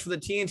Anywhere match for the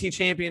TNT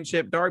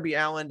Championship. Darby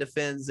Allin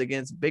defends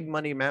against Big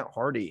Money Matt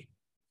Hardy.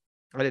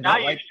 I did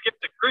not like. You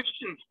skipped the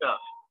Christian stuff.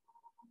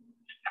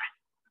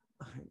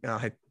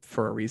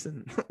 For a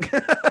reason.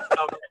 Okay.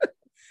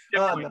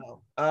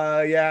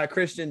 No.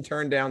 Christian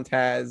turned down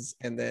Taz,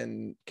 and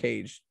then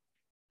Cage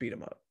beat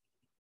him up.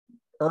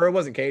 Or it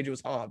wasn't Cage, it was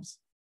Hobbs.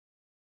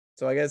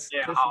 So I guess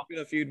Christian's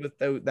gonna feud with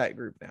that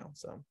group now.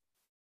 So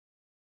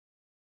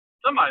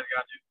somebody's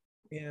got to.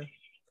 Yeah.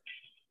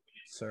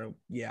 So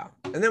yeah,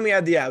 and then we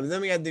had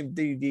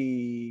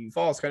the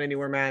Falls Count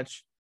Anywhere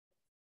match.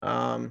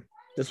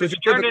 This was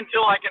turned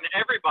into like an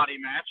everybody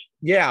match.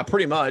 Yeah,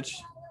 pretty much.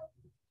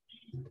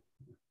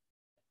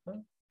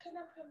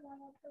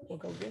 We'll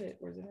go get it.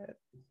 Where's it at?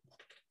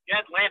 You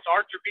had Lance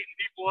Archer beating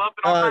people up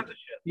and all kinds of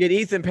shit. You had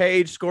Ethan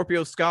Page,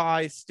 Scorpio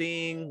Sky,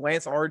 Sting,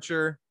 Lance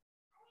Archer,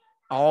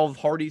 all of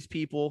Hardy's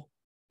people.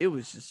 It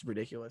was just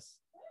ridiculous.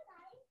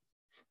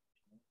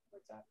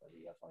 What's that,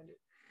 buddy? I'll find it.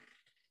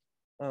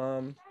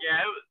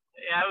 Yeah, it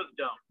was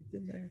dumb. It's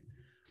in there.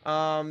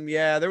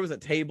 Yeah, there was a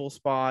table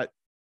spot.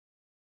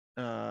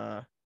 There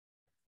was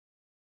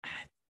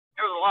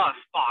a lot of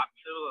spots.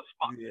 It was a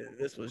spot. Yeah,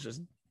 this was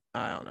just,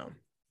 I don't know.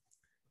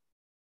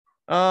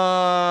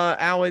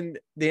 Allen,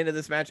 the end of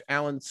this match,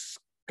 Allen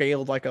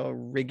scaled like a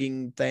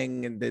rigging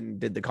thing and then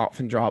did the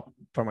coffin drop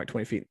from like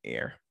 20 feet in the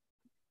air.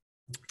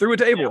 Through a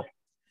table. Yeah.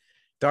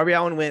 Darby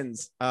Allin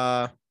wins.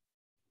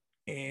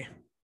 This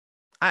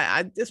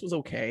was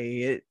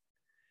okay. It's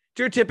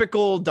your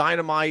typical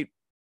Dynamite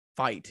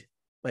fight.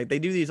 Like they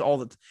do these all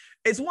the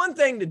it's one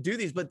thing to do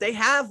these, but they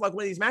have like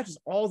one of these matches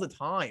all the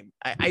time.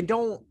 Like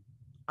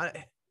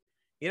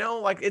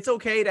it's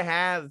okay to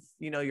have,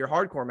 your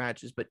hardcore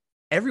matches, but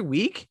every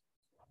week?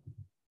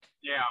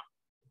 Yeah.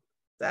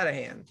 It's out of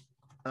hand.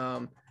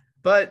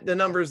 But the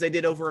numbers, they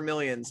did over 1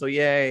 million. So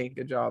yay.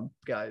 Good job,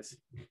 guys.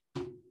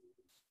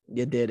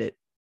 You did it.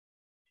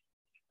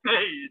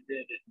 Hey, you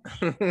did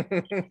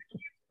it.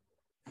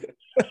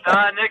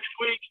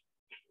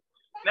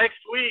 Next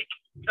week,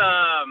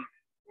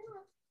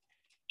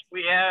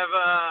 we have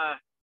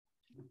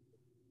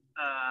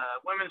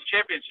women's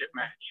championship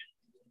match.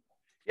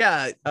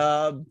 Yeah,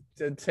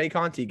 Tay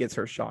Conti gets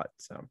her shot.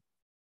 So.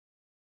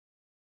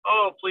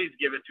 Oh, please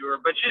give it to her.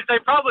 But they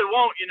probably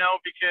won't,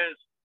 because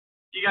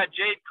you got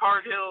Jade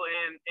Cargill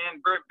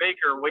and Britt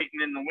Baker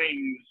waiting in the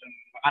wings, and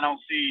I don't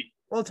see.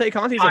 Well, Tay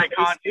Conti's Ty a face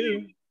Conti.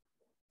 too.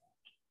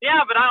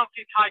 Yeah, but I don't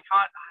see Ty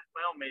Conti.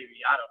 Well, maybe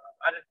I don't know.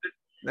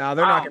 No,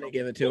 they're not going to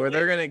give it to her.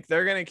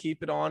 They're gonna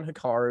keep it on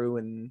Hikaru,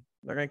 and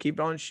they're gonna keep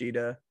it on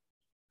Shida.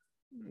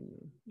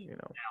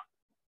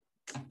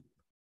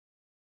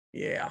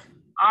 Yeah.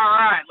 All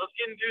right, let's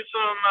get into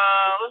some.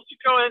 Let's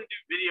just go ahead and do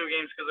video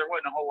games because there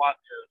wasn't a whole lot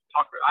to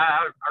talk about.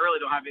 I really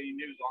don't have any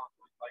news on.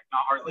 Like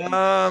not hardly.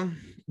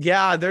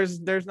 Yeah,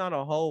 there's not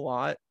a whole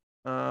lot.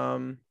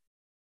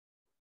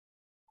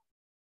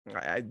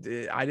 I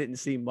didn't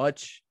see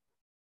much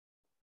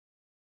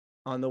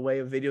on the way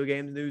of video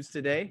game news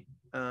today.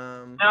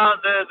 No,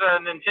 there's a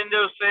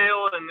Nintendo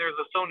sale and there's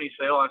a Sony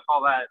sale. I saw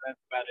that. That's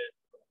about it.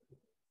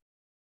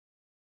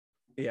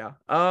 Yeah.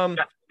 Got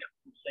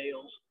some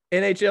sales.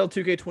 NHL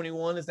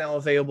 2K21 is now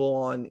available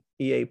on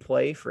EA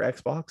Play for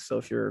Xbox. So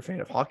if you're a fan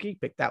of hockey,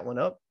 pick that one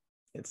up.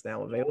 It's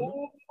now available.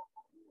 Ooh,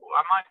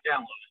 I might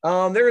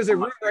download it. There is a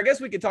rumor. I guess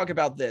we could talk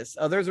about this.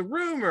 There's a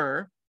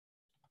rumor,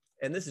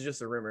 and this is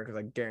just a rumor because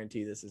I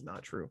guarantee this is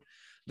not true,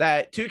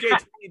 that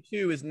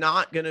 2K22 is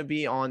not going to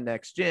be on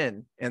next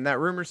gen. And that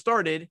rumor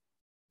started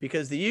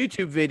because the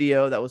YouTube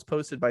video that was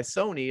posted by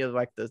Sony of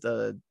like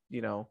the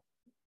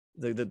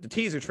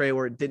teaser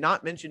trailer did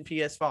not mention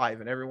PS5,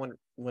 and everyone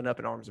went up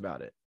in arms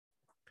about it.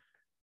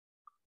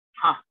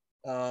 Huh.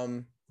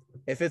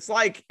 If it's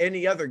like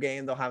any other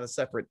game, they'll have a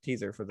separate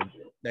teaser for the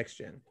next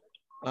gen.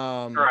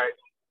 Right.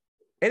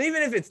 And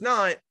even if it's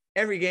not,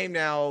 every game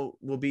now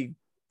will be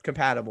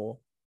compatible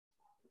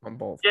on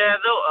both. Yeah,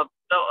 they'll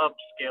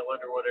upscale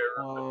it or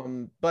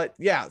whatever. But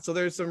yeah, so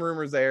there's some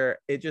rumors there.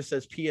 It just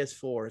says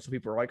PS4, so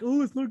people are like,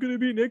 "Oh, it's not going to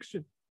be next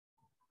gen."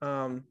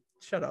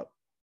 Shut up.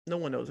 No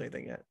one knows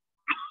anything yet.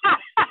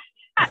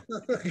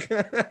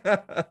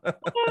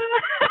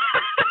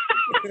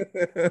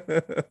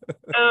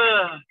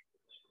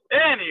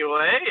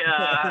 Anyway,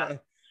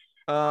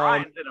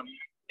 Ryan's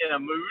in a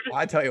mood.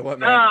 I tell you what,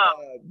 man.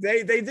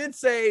 They did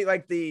say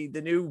like the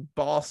new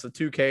boss of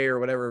 2K or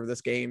whatever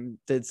this game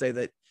did say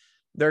that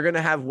they're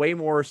gonna have way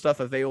more stuff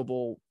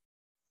available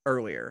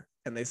earlier,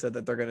 and they said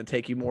that they're gonna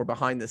take you more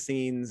behind the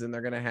scenes, and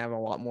they're gonna have a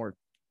lot more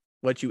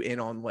let you in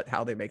on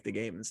how they make the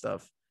game and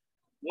stuff.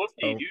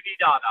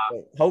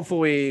 Whoopsie-doody-da-da.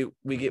 Hopefully,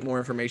 we get more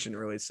information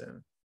really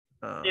soon.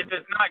 If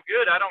it's not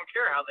good, I don't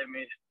care how they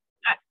made it.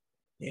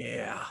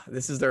 Yeah,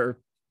 this is their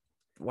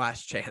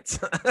last chance.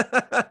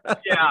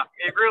 Yeah,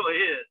 it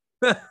really is.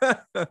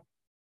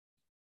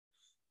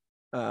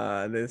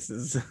 This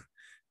is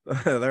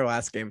their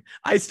last game.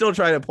 I still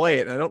try to play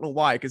it, and I don't know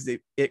why, because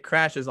it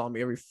crashes on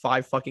me every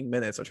 5 fucking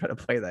minutes. I try to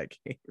play that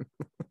game.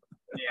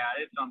 Yeah,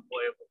 it's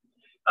unplayable.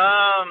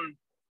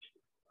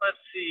 Let's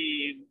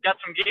see. Got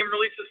some game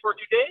releases for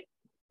today?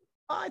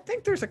 I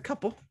think there's a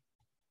couple.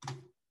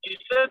 You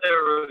said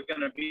there was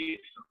going to be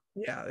some.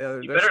 Yeah.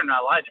 You better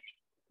not lie to me.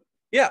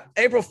 Yeah,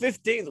 April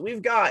 15th,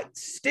 we've got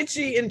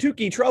Stitchy and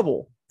Tuki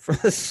Trouble for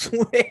the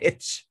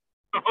Switch.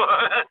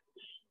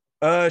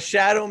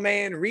 Shadow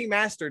Man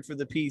Remastered for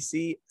the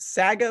PC.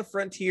 Saga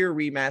Frontier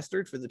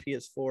Remastered for the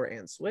PS4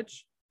 and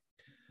Switch.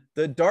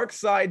 The Dark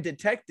Side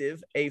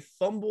Detective, A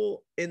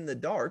Fumble in the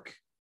Dark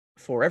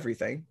for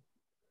everything.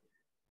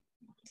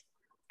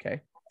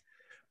 Okay.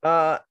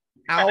 Diaz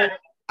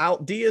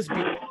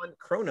Beyond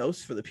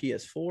Chronos for the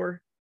PS4.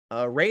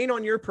 Rain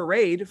on Your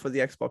Parade for the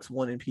Xbox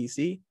One and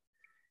PC.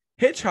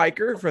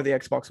 Hitchhiker for the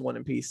Xbox One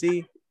and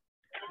PC.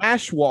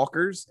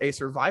 Ashwalkers, A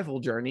Survival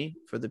Journey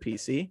for the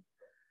PC.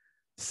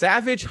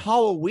 Savage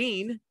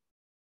Halloween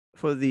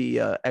for the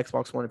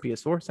Xbox One and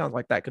PS4. Sounds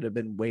like that could have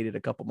been waited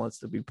a couple months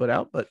to be put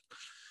out, but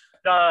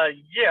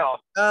yeah.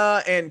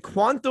 And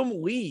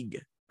Quantum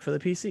League for the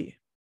PC.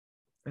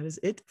 That is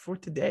it for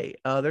today.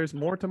 There's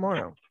more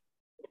tomorrow.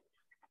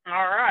 All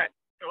right.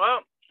 Well,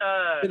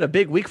 it's been a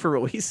big week for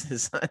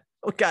releases.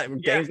 We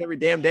got games every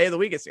damn day of the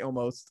week. It's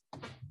almost.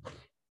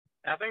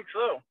 I think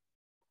so.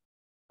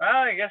 Well,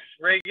 I guess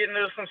ready to get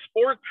into some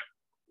sports.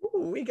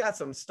 Ooh, we got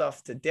some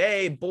stuff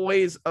today,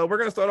 boys. We're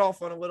gonna start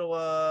off on a little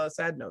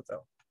sad note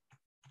though.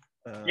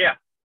 Yeah.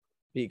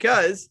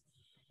 Because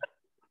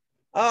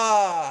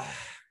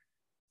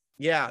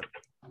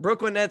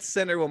Brooklyn Nets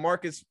center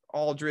Marcus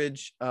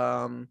Aldridge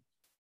Brooklyn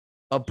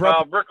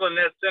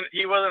Nets center,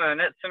 he wasn't a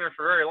net center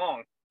for very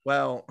long.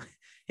 Well,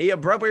 he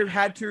abruptly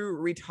had to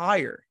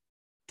retire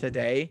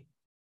today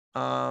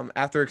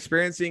after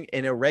experiencing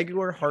an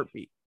irregular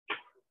heartbeat.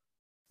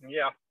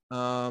 Yeah.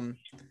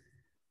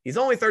 He's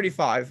only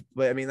 35,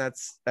 but I mean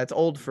that's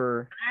old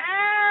for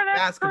that's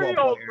basketball pretty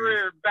old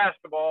players. For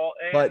basketball,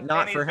 but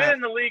not and for he's been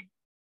in the league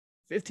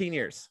 15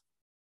 years.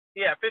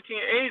 Yeah, 15.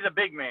 And he's a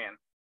big man.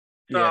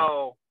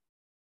 So,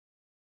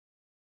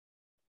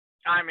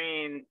 yeah. I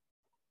mean,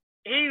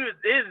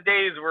 his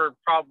days were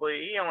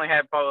he only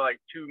had probably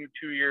like two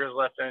years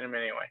left in him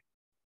anyway.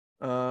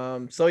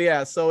 So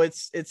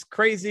it's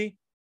crazy.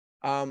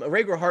 A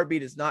regular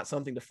heartbeat is not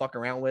something to fuck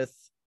around with.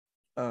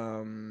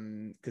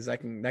 Because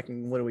that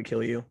can literally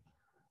kill you.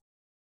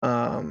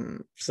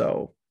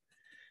 So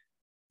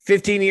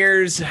 15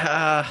 years.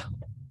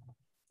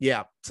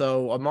 Yeah.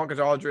 So Marcus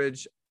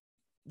Aldridge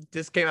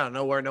just came out of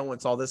nowhere. No one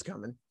saw this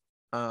coming.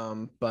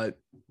 But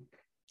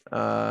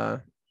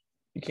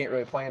you can't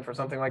really plan for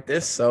something like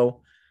this.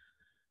 So,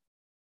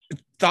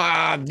 he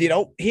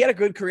had a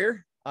good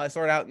career.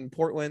 Started out in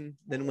Portland,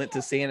 then went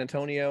to San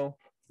Antonio.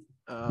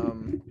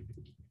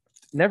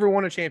 Never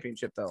won a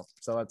championship though.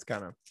 So that's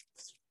kind of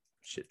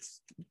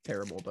shit's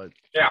terrible, but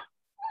yeah,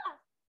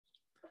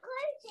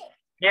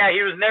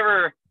 he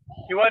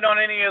wasn't on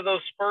any of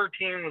those Spur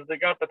teams that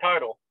got the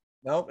title.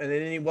 Nope, and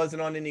then he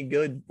wasn't on any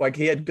good. Like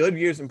he had good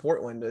years in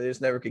Portland, they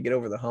just never could get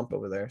over the hump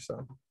over there.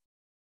 So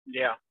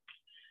yeah.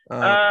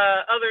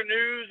 Other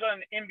news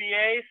on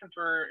NBA, since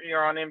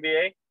you're on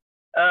NBA.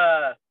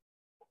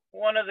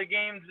 One of the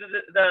games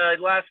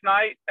last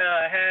night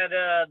had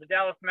the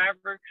Dallas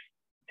Mavericks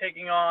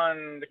taking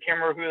on the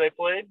camera who they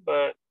played,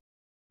 but.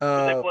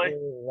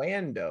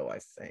 Orlando, I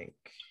think.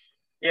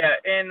 Yeah,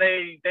 and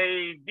they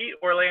beat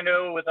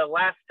Orlando with a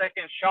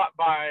last-second shot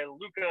by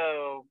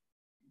Luka,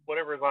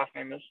 whatever his last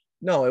name is.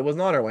 No, it was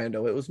not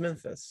Orlando. It was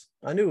Memphis.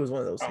 I knew it was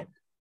one of those teams.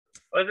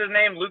 What's his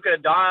name? Luka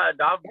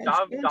Doncic.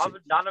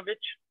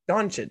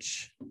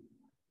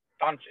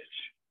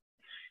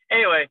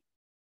 Anyway,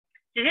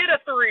 he hit a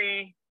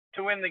three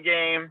to win the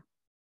game.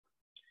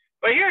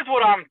 But here's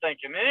what I'm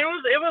thinking. And it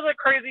was a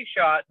crazy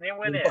shot, and it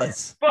went in.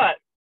 But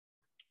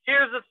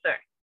here's the thing.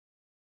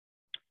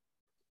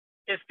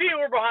 His feet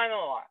were behind the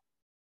line,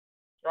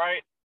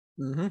 right?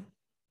 Mm-hmm.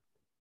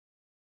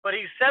 But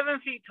he's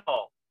 7 feet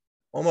tall.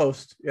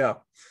 Almost, yeah.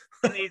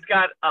 And he's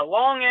got a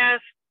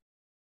long-ass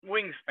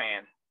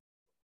wingspan.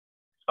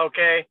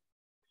 Okay?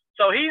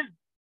 So he's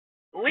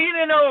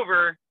leaning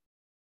over,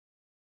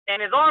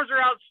 and his arms are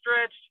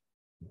outstretched.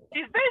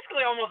 He's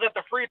basically almost at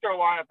the free throw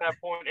line at that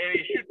point, and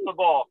he shoots the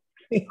ball.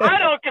 I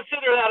don't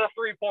consider that a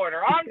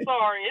three-pointer. I'm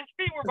sorry. His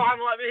feet were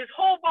behind the line. His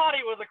whole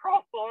body was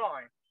across the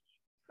line.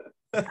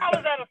 How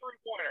is that a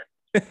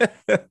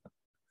three-pointer?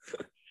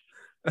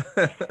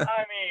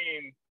 I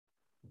mean,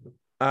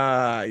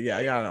 yeah,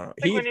 I don't know. I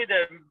think we need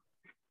to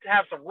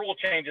have some rule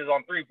changes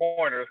on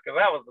three-pointers because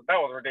that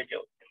was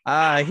ridiculous.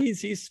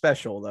 He's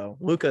special though.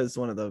 Luka is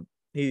one of the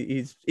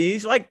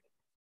he's like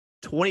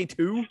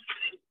 22.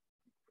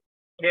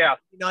 Yeah,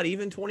 not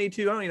even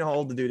 22. I don't even know how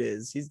old the dude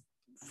is. He's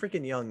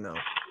freaking young though.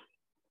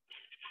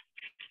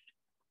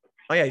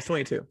 Oh yeah, he's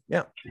 22.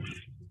 Yeah,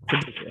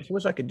 ridiculous. I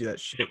wish I could do that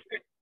shit.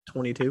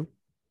 22.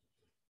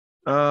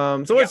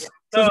 What?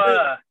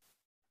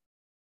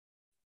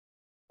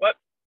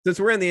 Since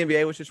we're in the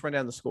NBA, let's just run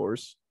down the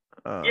scores.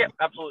 Yeah,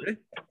 absolutely.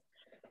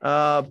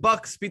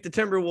 Bucks beat the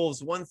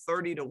Timberwolves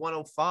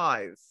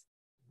 130-105.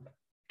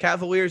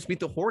 Cavaliers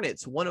beat the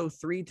Hornets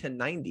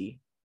 103-90.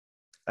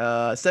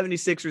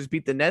 76ers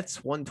beat the Nets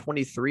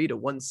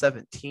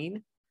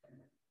 123-117,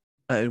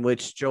 in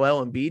which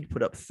Joel Embiid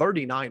put up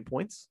 39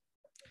 points.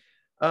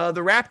 The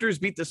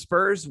Raptors beat the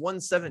Spurs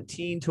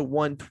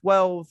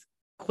 117-112.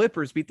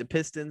 Clippers beat the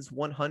Pistons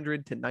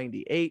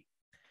 100-98.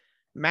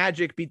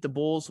 Magic beat the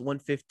Bulls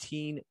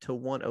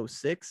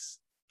 115-106.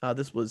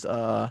 This was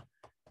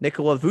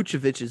Nikola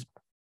Vucevic's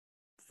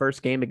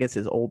first game against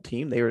his old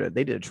team. They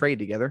did a trade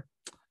together,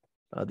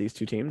 these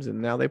two teams,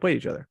 and now they played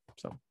each other.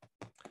 So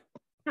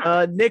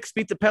Knicks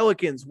beat the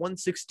Pelicans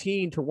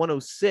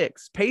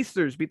 116-106.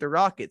 Pacers beat the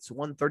Rockets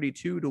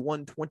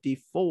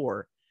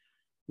 132-124.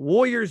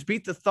 Warriors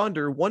beat the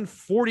Thunder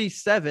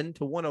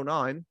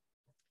 147-109.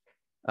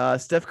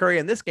 Steph Curry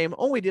in this game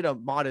only did a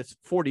modest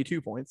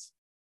 42 points.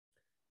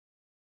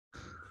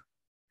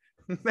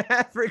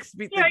 Mavericks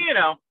beat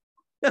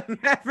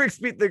Mavericks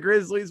beat the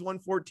Grizzlies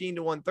 114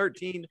 to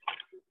 113.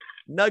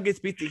 Nuggets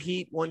beat the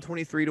Heat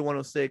 123 to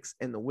 106,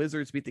 and the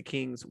Wizards beat the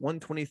Kings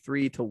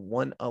 123 to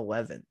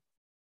 111.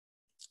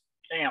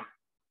 Damn.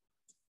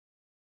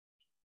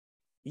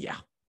 Yeah.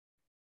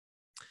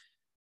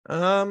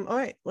 All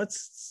right,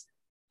 let's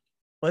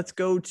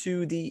go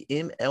to the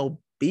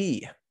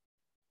MLB.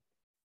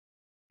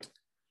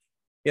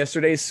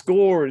 Yesterday's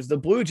scores: the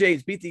Blue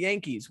Jays beat the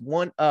Yankees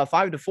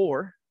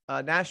 5-4.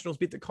 Nationals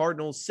beat the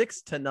Cardinals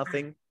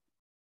 6-0.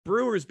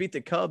 Brewers beat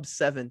the Cubs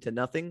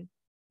 7-0.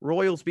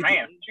 Royals beat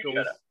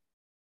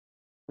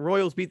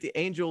the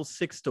Angels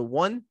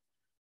 6-1.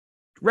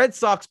 Red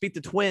Sox beat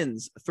the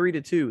Twins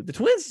 3-2.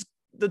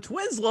 The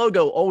Twins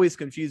logo always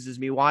confuses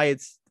me. Why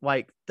it's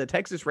like the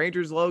Texas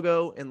Rangers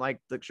logo and like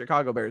the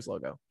Chicago Bears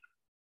logo,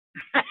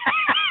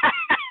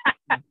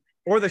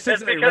 or the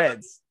Cincinnati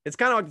Reds. It's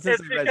kind of like the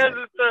Cincinnati Reds.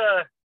 It's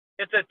because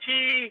it's a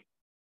T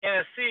and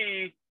a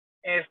C,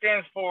 and it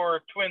stands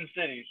for Twin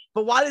Cities.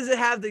 But why does it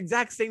have the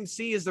exact same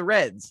C as the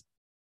Reds?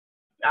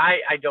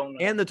 I don't know.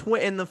 And the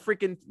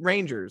freaking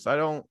Rangers.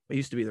 It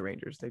used to be the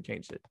Rangers. They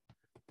changed it.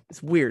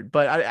 It's weird,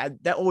 but I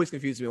that always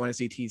confuses me when I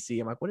see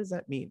TC. I'm like, what does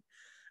that mean?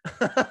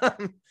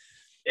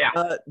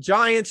 Yeah.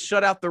 Giants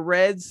shut out the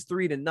Reds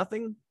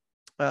 3-0.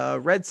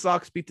 Red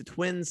Sox beat the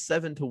Twins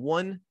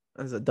 7-1.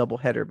 That's a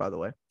doubleheader, by the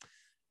way.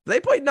 They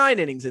played 9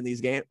 innings in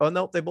these games. Oh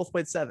no, they both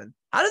played 7.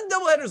 How does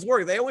doubleheaders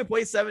work? They only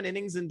play 7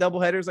 innings in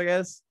doubleheaders, I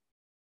guess.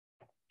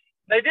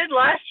 They did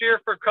last year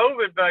for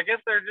COVID, but I guess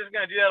they're just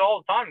going to do that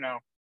all the time now.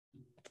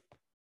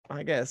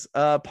 I guess.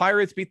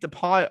 Pirates beat the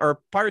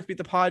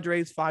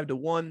Padres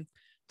 5-1.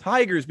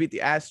 Tigers beat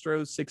the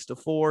Astros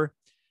 6-4.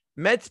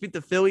 Mets beat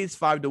the Phillies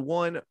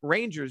 5-1.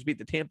 Rangers beat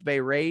the Tampa Bay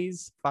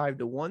Rays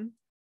 5-1.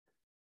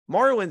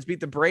 Marlins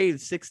beat the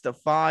Braves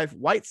 6-5.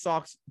 White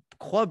Sox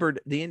clubbered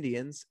the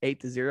Indians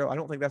 8-0. I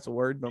don't think that's a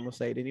word, but I'm gonna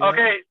say it anyway.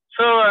 Okay,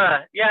 so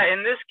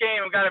in this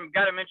game, we got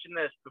to mention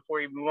this before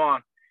you move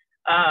on.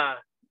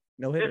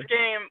 No hitter. This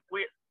game,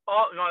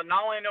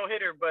 not only no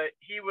hitter, but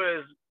it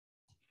was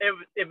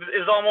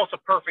almost a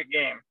perfect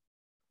game.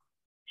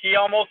 He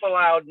almost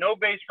allowed no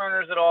base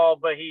runners at all,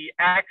 but he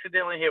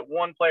accidentally hit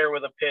one player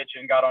with a pitch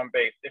and got on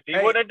base. If he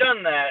wouldn't have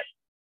done that,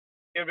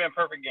 it would have been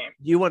a perfect game.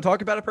 Do you want to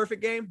talk about a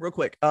perfect game? Real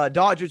quick.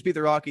 Dodgers beat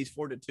the Rockies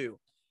 4-2.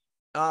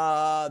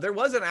 There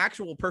was an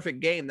actual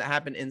perfect game that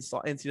happened in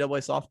NCAA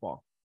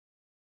softball.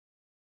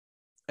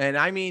 And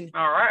I mean,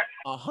 all right,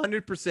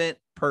 100%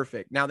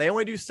 perfect. Now, they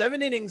only do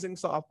 7 innings in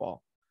softball.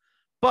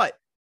 But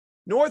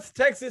North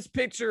Texas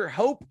pitcher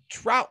Hope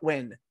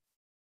Troutwin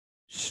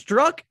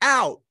struck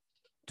out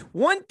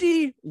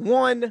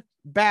 21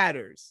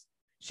 batters.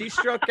 She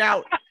struck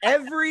out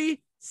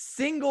every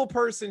single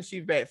person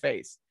she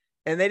faced.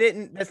 And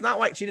that's not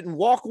like she didn't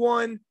walk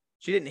one.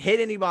 She didn't hit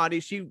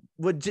anybody.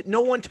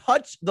 No one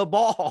touched the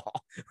ball.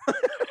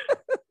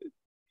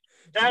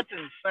 That's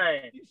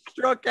insane. She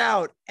struck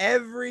out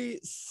every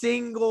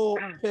single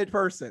hit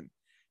person.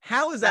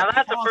 How is that now,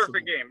 that's possible? a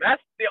perfect game.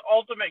 That's the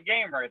ultimate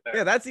game right there.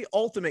 Yeah, that's the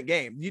ultimate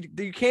game.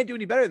 You can't do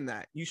any better than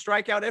that. You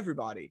strike out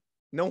everybody.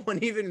 No one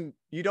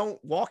you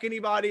don't walk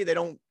anybody. They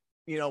don't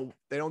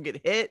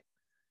get hit.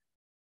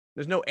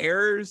 There's no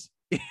errors.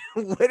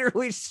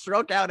 Literally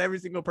struck out every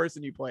single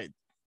person you played.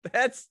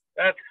 That's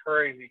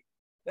crazy.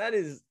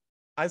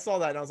 I saw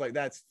that and I was like,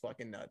 that's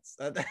fucking nuts.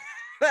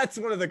 That's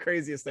one of the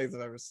craziest things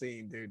I've ever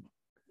seen, dude.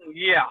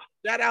 Yeah.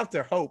 Shout out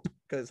to Hope,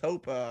 because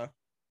Hope,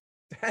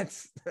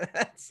 that's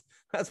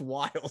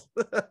wild.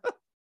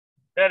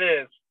 That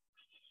is.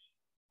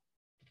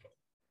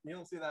 You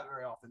don't see that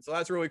very often. So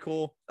that's really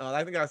cool.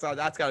 I think I saw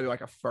that's got to be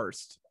like a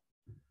first.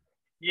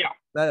 Yeah.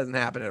 That doesn't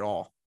happen at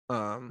all.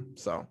 All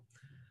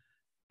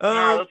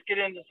right, let's get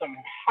into some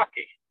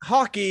hockey.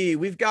 Hockey.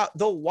 We've got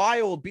the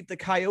Wild beat the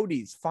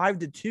Coyotes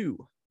 5-2.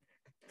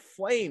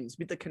 Flames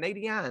beat the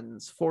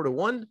Canadiens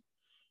 4-1.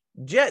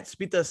 Jets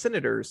beat the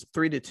Senators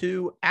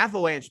 3-2.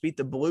 Avalanche beat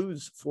the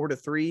Blues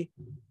 4-3.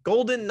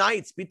 Golden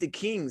Knights beat the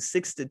Kings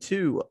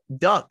 6-2.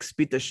 Ducks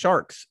beat the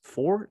Sharks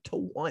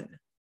 4-1.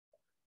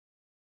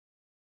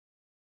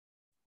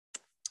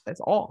 That's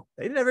all.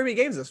 They didn't have very many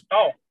games this.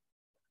 Oh,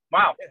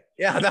 wow.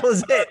 Yeah, that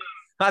was it.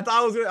 I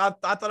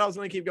thought I was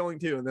going to keep going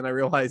too, and then I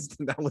realized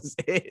that was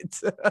it.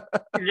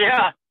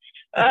 Yeah.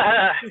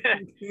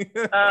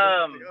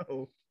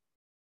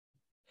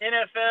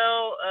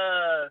 NFL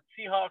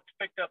Seahawks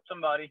picked up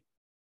somebody.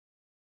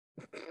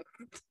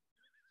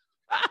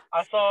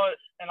 I saw it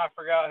and I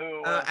forgot who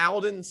it was.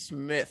 Alden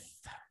Smith.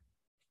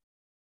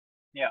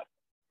 Yeah.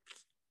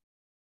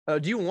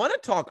 Do you want to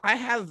talk? I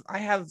have.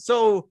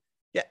 So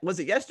yeah, was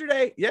it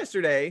yesterday?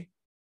 Yesterday,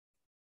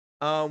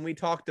 we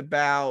talked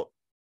about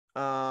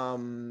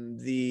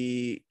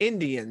the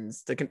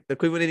Indians, the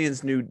Cleveland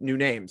Indians' new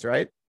names,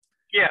 right?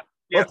 Yeah.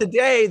 Well,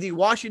 today the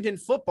Washington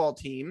football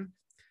team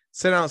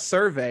sent out a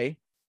survey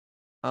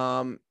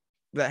that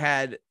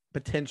had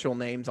potential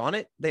names on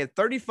it. They had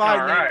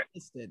 35 names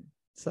listed.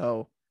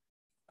 So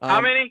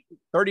how many?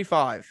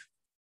 35.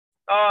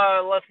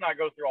 Let's not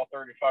go through all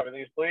 35 of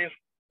these, please.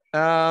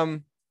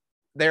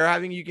 they're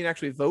having you can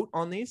actually vote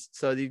on these,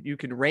 so you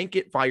can rank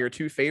it by your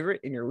 2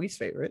 favorite and your least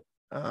favorite.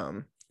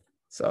 You're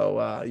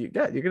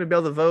gonna be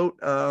able to vote.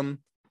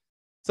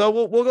 So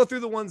we'll go through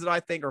the ones that I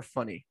think are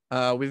funny.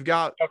 We've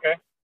got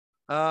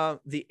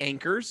the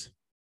anchors.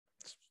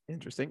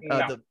 Interesting.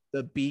 No.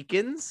 The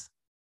beacons.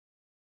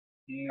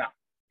 No.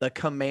 The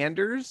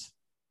commanders.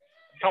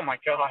 Oh my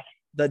god.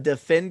 The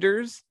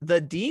defenders. The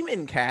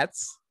demon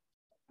cats.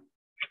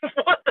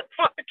 What the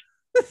fuck?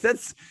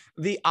 That's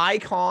the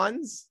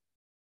icons.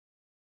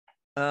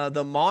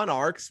 The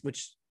monarchs,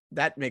 which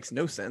that makes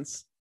no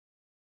sense.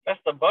 That's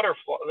the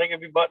butterfly. They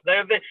could be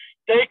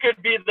they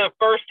could be the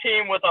first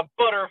team with a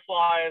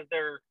butterfly as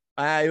their.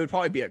 It would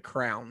probably be a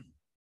crown.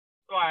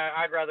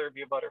 I'd rather it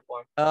be a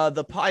butterfly.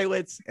 The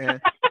pilots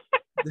and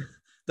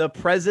the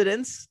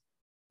presidents.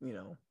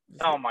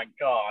 Oh my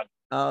god.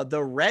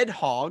 The red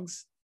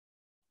hogs.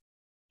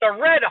 The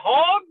red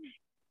hogs.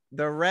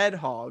 The red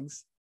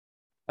hogs.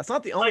 That's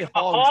not the only like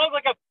hogs. A hog,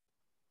 like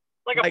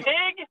a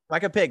pig.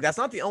 Like a pig. That's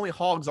not the only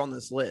hogs on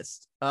this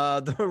list.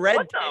 The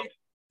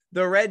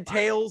red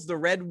tails, the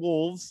red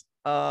wolves,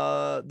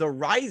 the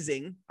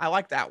rising. I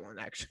like that one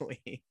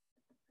actually.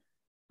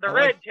 The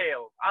red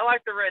tails. I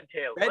like the red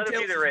tails. Let it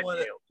be the red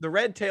tails. The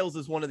red tails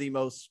is one of the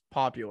most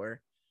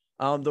popular.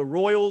 The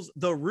royals,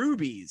 the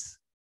rubies.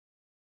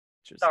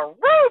 The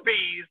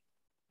rubies.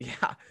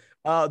 Yeah.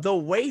 The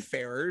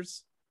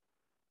wayfarers.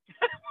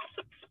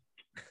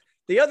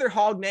 The other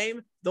hog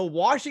name, the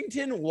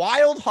Washington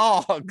Wild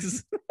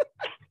Hogs.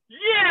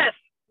 Yes.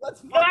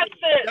 That's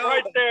it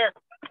right there.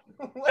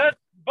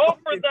 Vote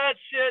for that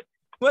shit.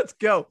 Let's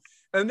go.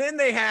 And then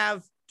they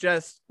have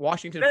just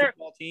Washington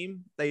football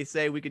team. They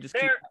say we could just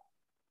keep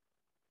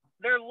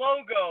their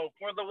logo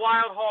for the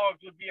Wild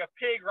Hogs would be a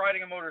pig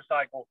riding a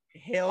motorcycle.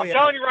 Hell yeah. I'm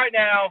telling you right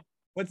now.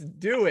 Let's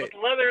do it.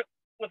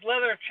 With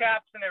leather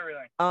chaps and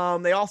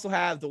everything. They also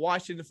have the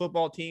Washington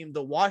football team,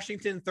 the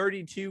Washington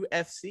 32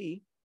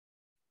 FC.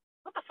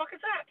 What the fuck is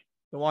that?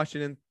 The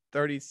Washington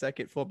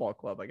 32nd Football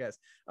Club, I guess.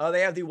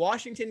 They have the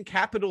Washington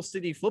Capital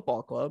City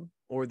Football Club,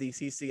 or the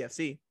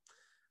CCFC.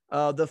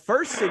 The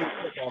First City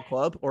Football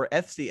Club, or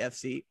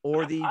FCFC,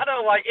 or the... I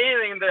don't like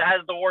anything that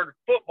has the word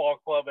football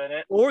club in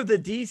it. Or the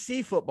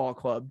DC Football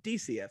Club,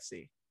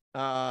 DCFC.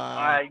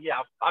 I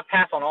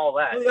pass on all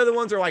that. The other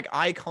ones are like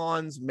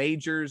Icons,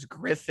 Majors,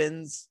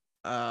 Griffins,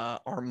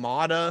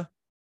 Armada,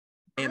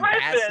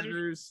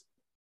 Ambassadors.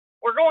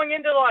 We're going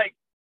into like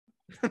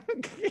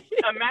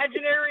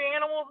imaginary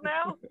animals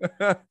now.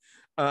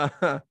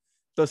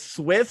 The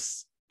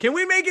Swifts. Can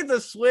we make it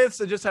the Swifts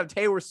and just have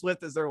Taylor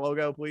Swift as their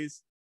logo,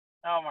 please?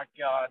 Oh my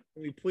god.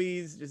 Can we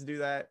please just do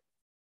that?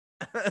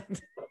 But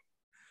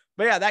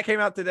yeah, that came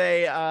out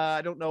today.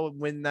 I don't know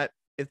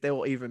if they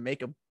will even make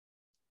them.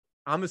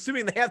 I'm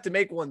assuming they have to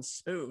make one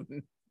soon.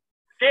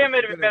 Damn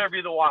it, it better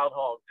be the Wild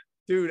Hogs.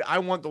 Dude, I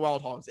want the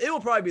Wild Hogs. It will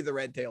probably be the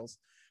Red Tails.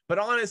 But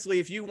honestly,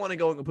 if you want to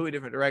go in a completely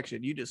different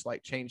direction, you just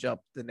like change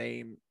up the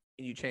name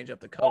and you change up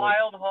the color.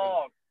 Wild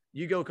Hog.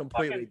 You go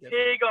completely different.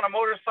 Pig on a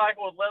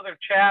motorcycle with leather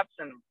chaps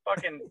and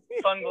fucking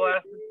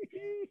sunglasses.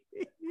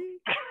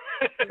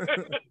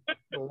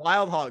 The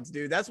Wild Hogs,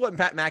 dude. That's what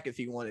Pat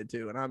McAfee wanted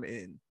to, and I'm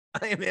in.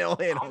 I am in.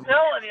 I'm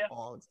telling you.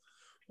 Hogs.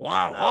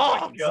 Wild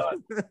Hogs.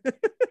 God.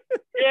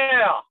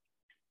 Yeah.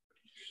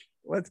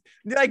 Let's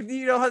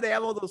how they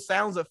have all those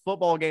sounds at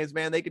football games,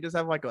 man. They could just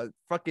have like a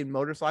fucking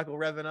motorcycle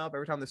revving up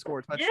every time they score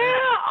a touchdown.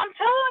 Yeah, I'm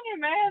telling you,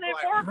 man. It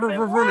works.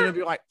 And it'd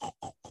be like,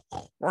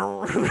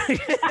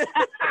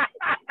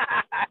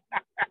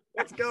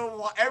 let's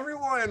go.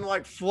 Everyone,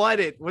 like,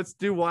 flood it. Let's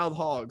do Wild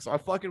Hogs. I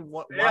fucking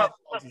want Wild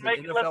Hogs. Let's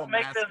make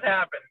this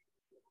happen.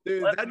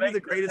 Dude, that'd be the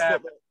greatest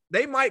football.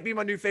 They might be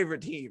my new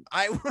favorite team.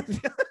 I would.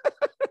 Yeah,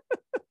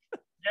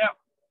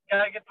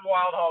 gotta get the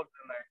Wild Hogs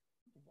in there.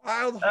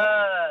 Wild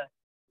Hogs.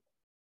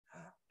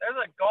 There's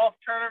a golf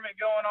tournament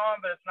going on,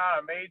 but it's not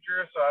a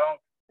major, so I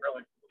don't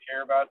really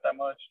care about it that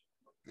much.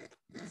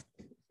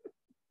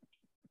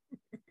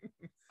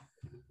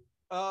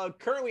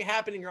 Currently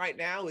happening right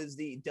now is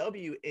the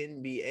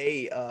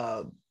WNBA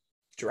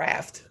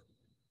draft.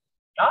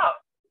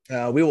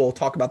 We will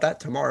talk about that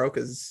tomorrow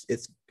because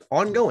it's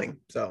ongoing.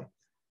 So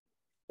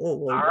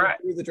we'll go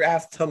through the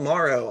draft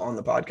tomorrow on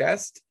the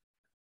podcast.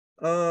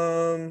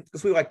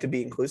 Because we like to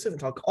be inclusive and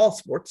talk all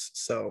sports.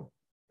 So,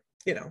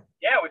 Yeah,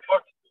 we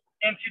talked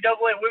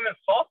NCAA women's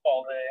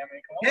softball day. I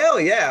mean, come on. Hell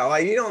yeah.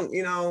 Like you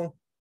don't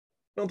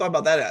talk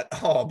about that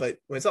at all, but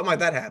when something like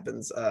that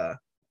happens,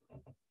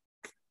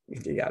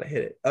 you gotta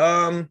hit it.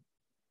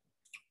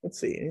 Let's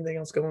see, anything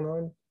else going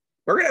on?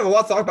 We're gonna have a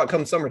lot to talk about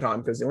come summertime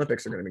because the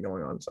Olympics are gonna be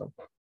going on. So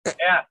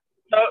yeah.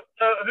 So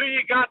who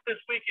you got this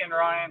weekend,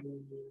 Ryan?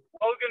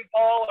 Logan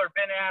Paul or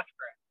Ben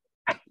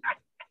Askren?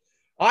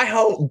 I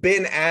hope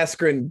Ben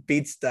Askren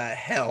beats the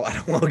hell out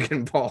of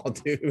Logan Paul,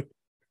 dude.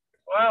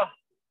 Well,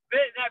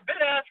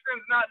 Ben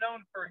Askren's not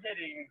known for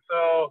hitting,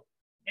 so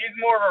he's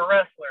more of a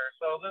wrestler.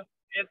 So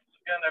it's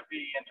gonna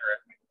be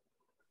interesting.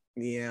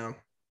 Yeah.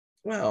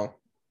 Well,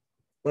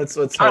 let's.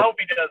 I hope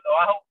he does though.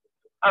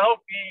 I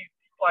hope he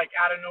like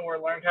out of nowhere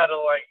learned how to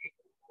like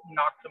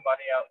knock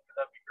somebody out.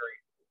 That'd be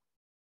great.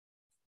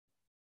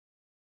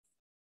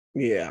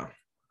 Yeah.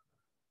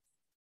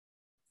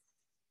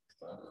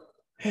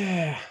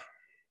 I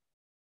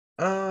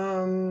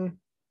don't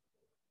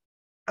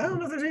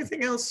know if there's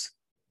anything else.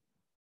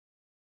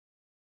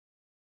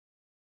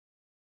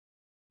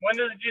 When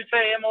did you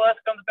say MLS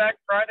comes back?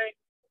 Friday?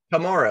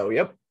 Tomorrow,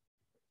 yep.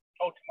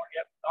 Oh, tomorrow.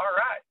 Yep. All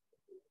right.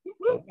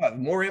 We'll have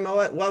more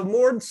MLS. We'll have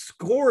more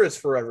scores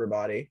for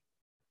everybody.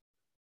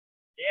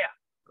 Yeah.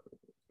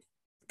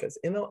 Because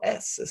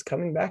MLS is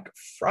coming back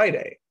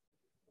Friday.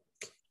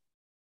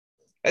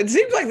 It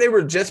seems like they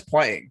were just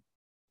playing.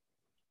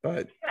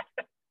 But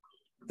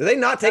do they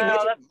not take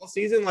much all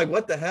season? Like,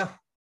 what the hell?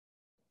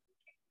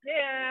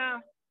 Yeah.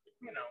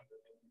 You know.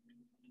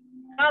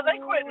 No, they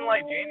quit in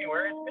like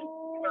January. It's been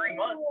 3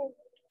 months.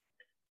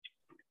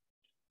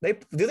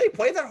 Do they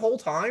play that whole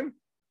time?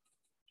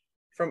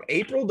 From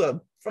April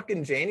to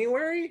fucking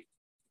January?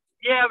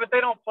 Yeah, but they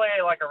don't play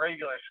like a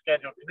regular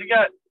schedule. Because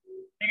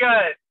you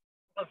got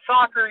with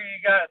soccer, you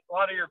got a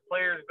lot of your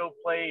players go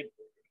play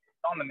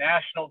on the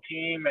national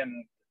team,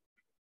 and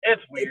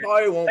it's weird.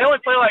 They only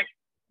play like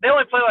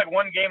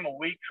one game a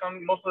week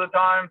most of the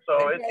time,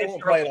 so it's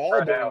won't play at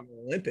all during out. the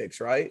Olympics,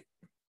 right?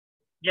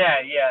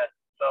 Yeah.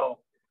 So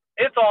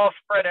it's all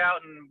spread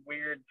out and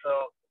weird.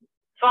 So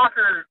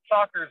soccer is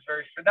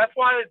very strange. That's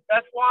why it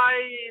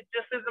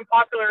just isn't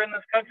popular in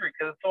this country,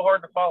 because it's so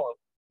hard to follow.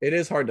 It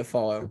is hard to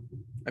follow.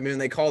 I mean,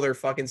 they call their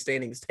fucking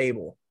standings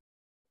table.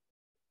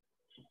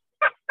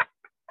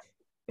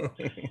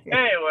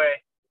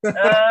 Anyway,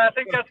 I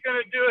think that's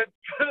going to do it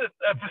for this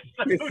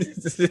episode.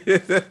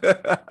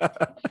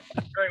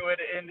 Great way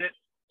to end it.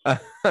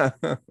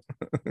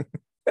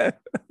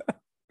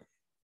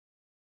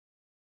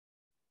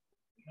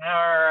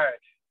 All right.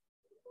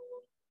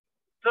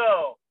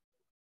 So,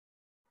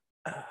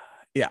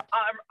 yeah.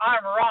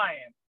 I'm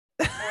Ryan.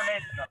 Go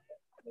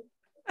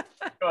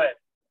ahead.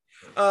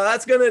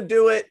 That's going to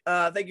do it.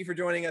 Thank you for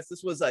joining us.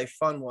 This was a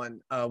fun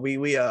one.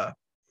 We had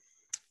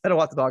a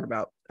lot to talk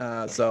about.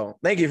 So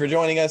thank you for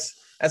joining us.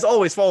 As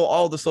always, follow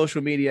all the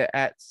social media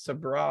at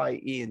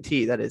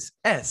SabryENT. That is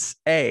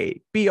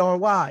SABRYENT.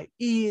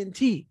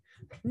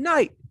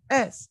 Night.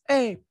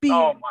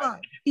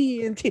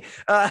 SABRYENT.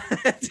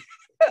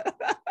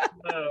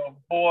 Oh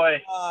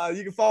boy.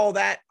 You can follow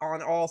that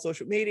on all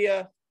social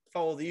media.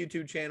 Follow the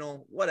YouTube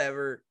channel,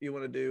 whatever you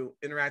want to do.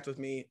 Interact with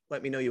me.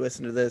 Let me know you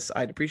listen to this.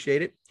 I'd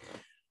appreciate it.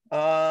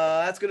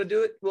 That's going to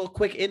do it. Little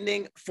quick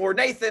ending for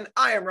Nathan.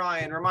 I am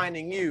Ryan,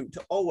 reminding you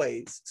to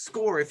always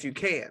score if you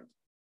can,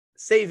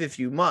 save if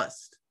you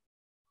must,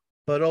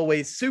 but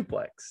always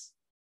suplex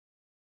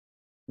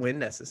when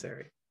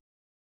necessary.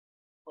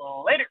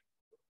 Later.